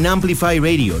en Amplify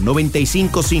Radio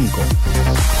 95.5.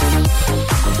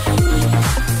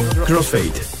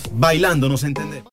 Crossfade, bailando nos entendemos.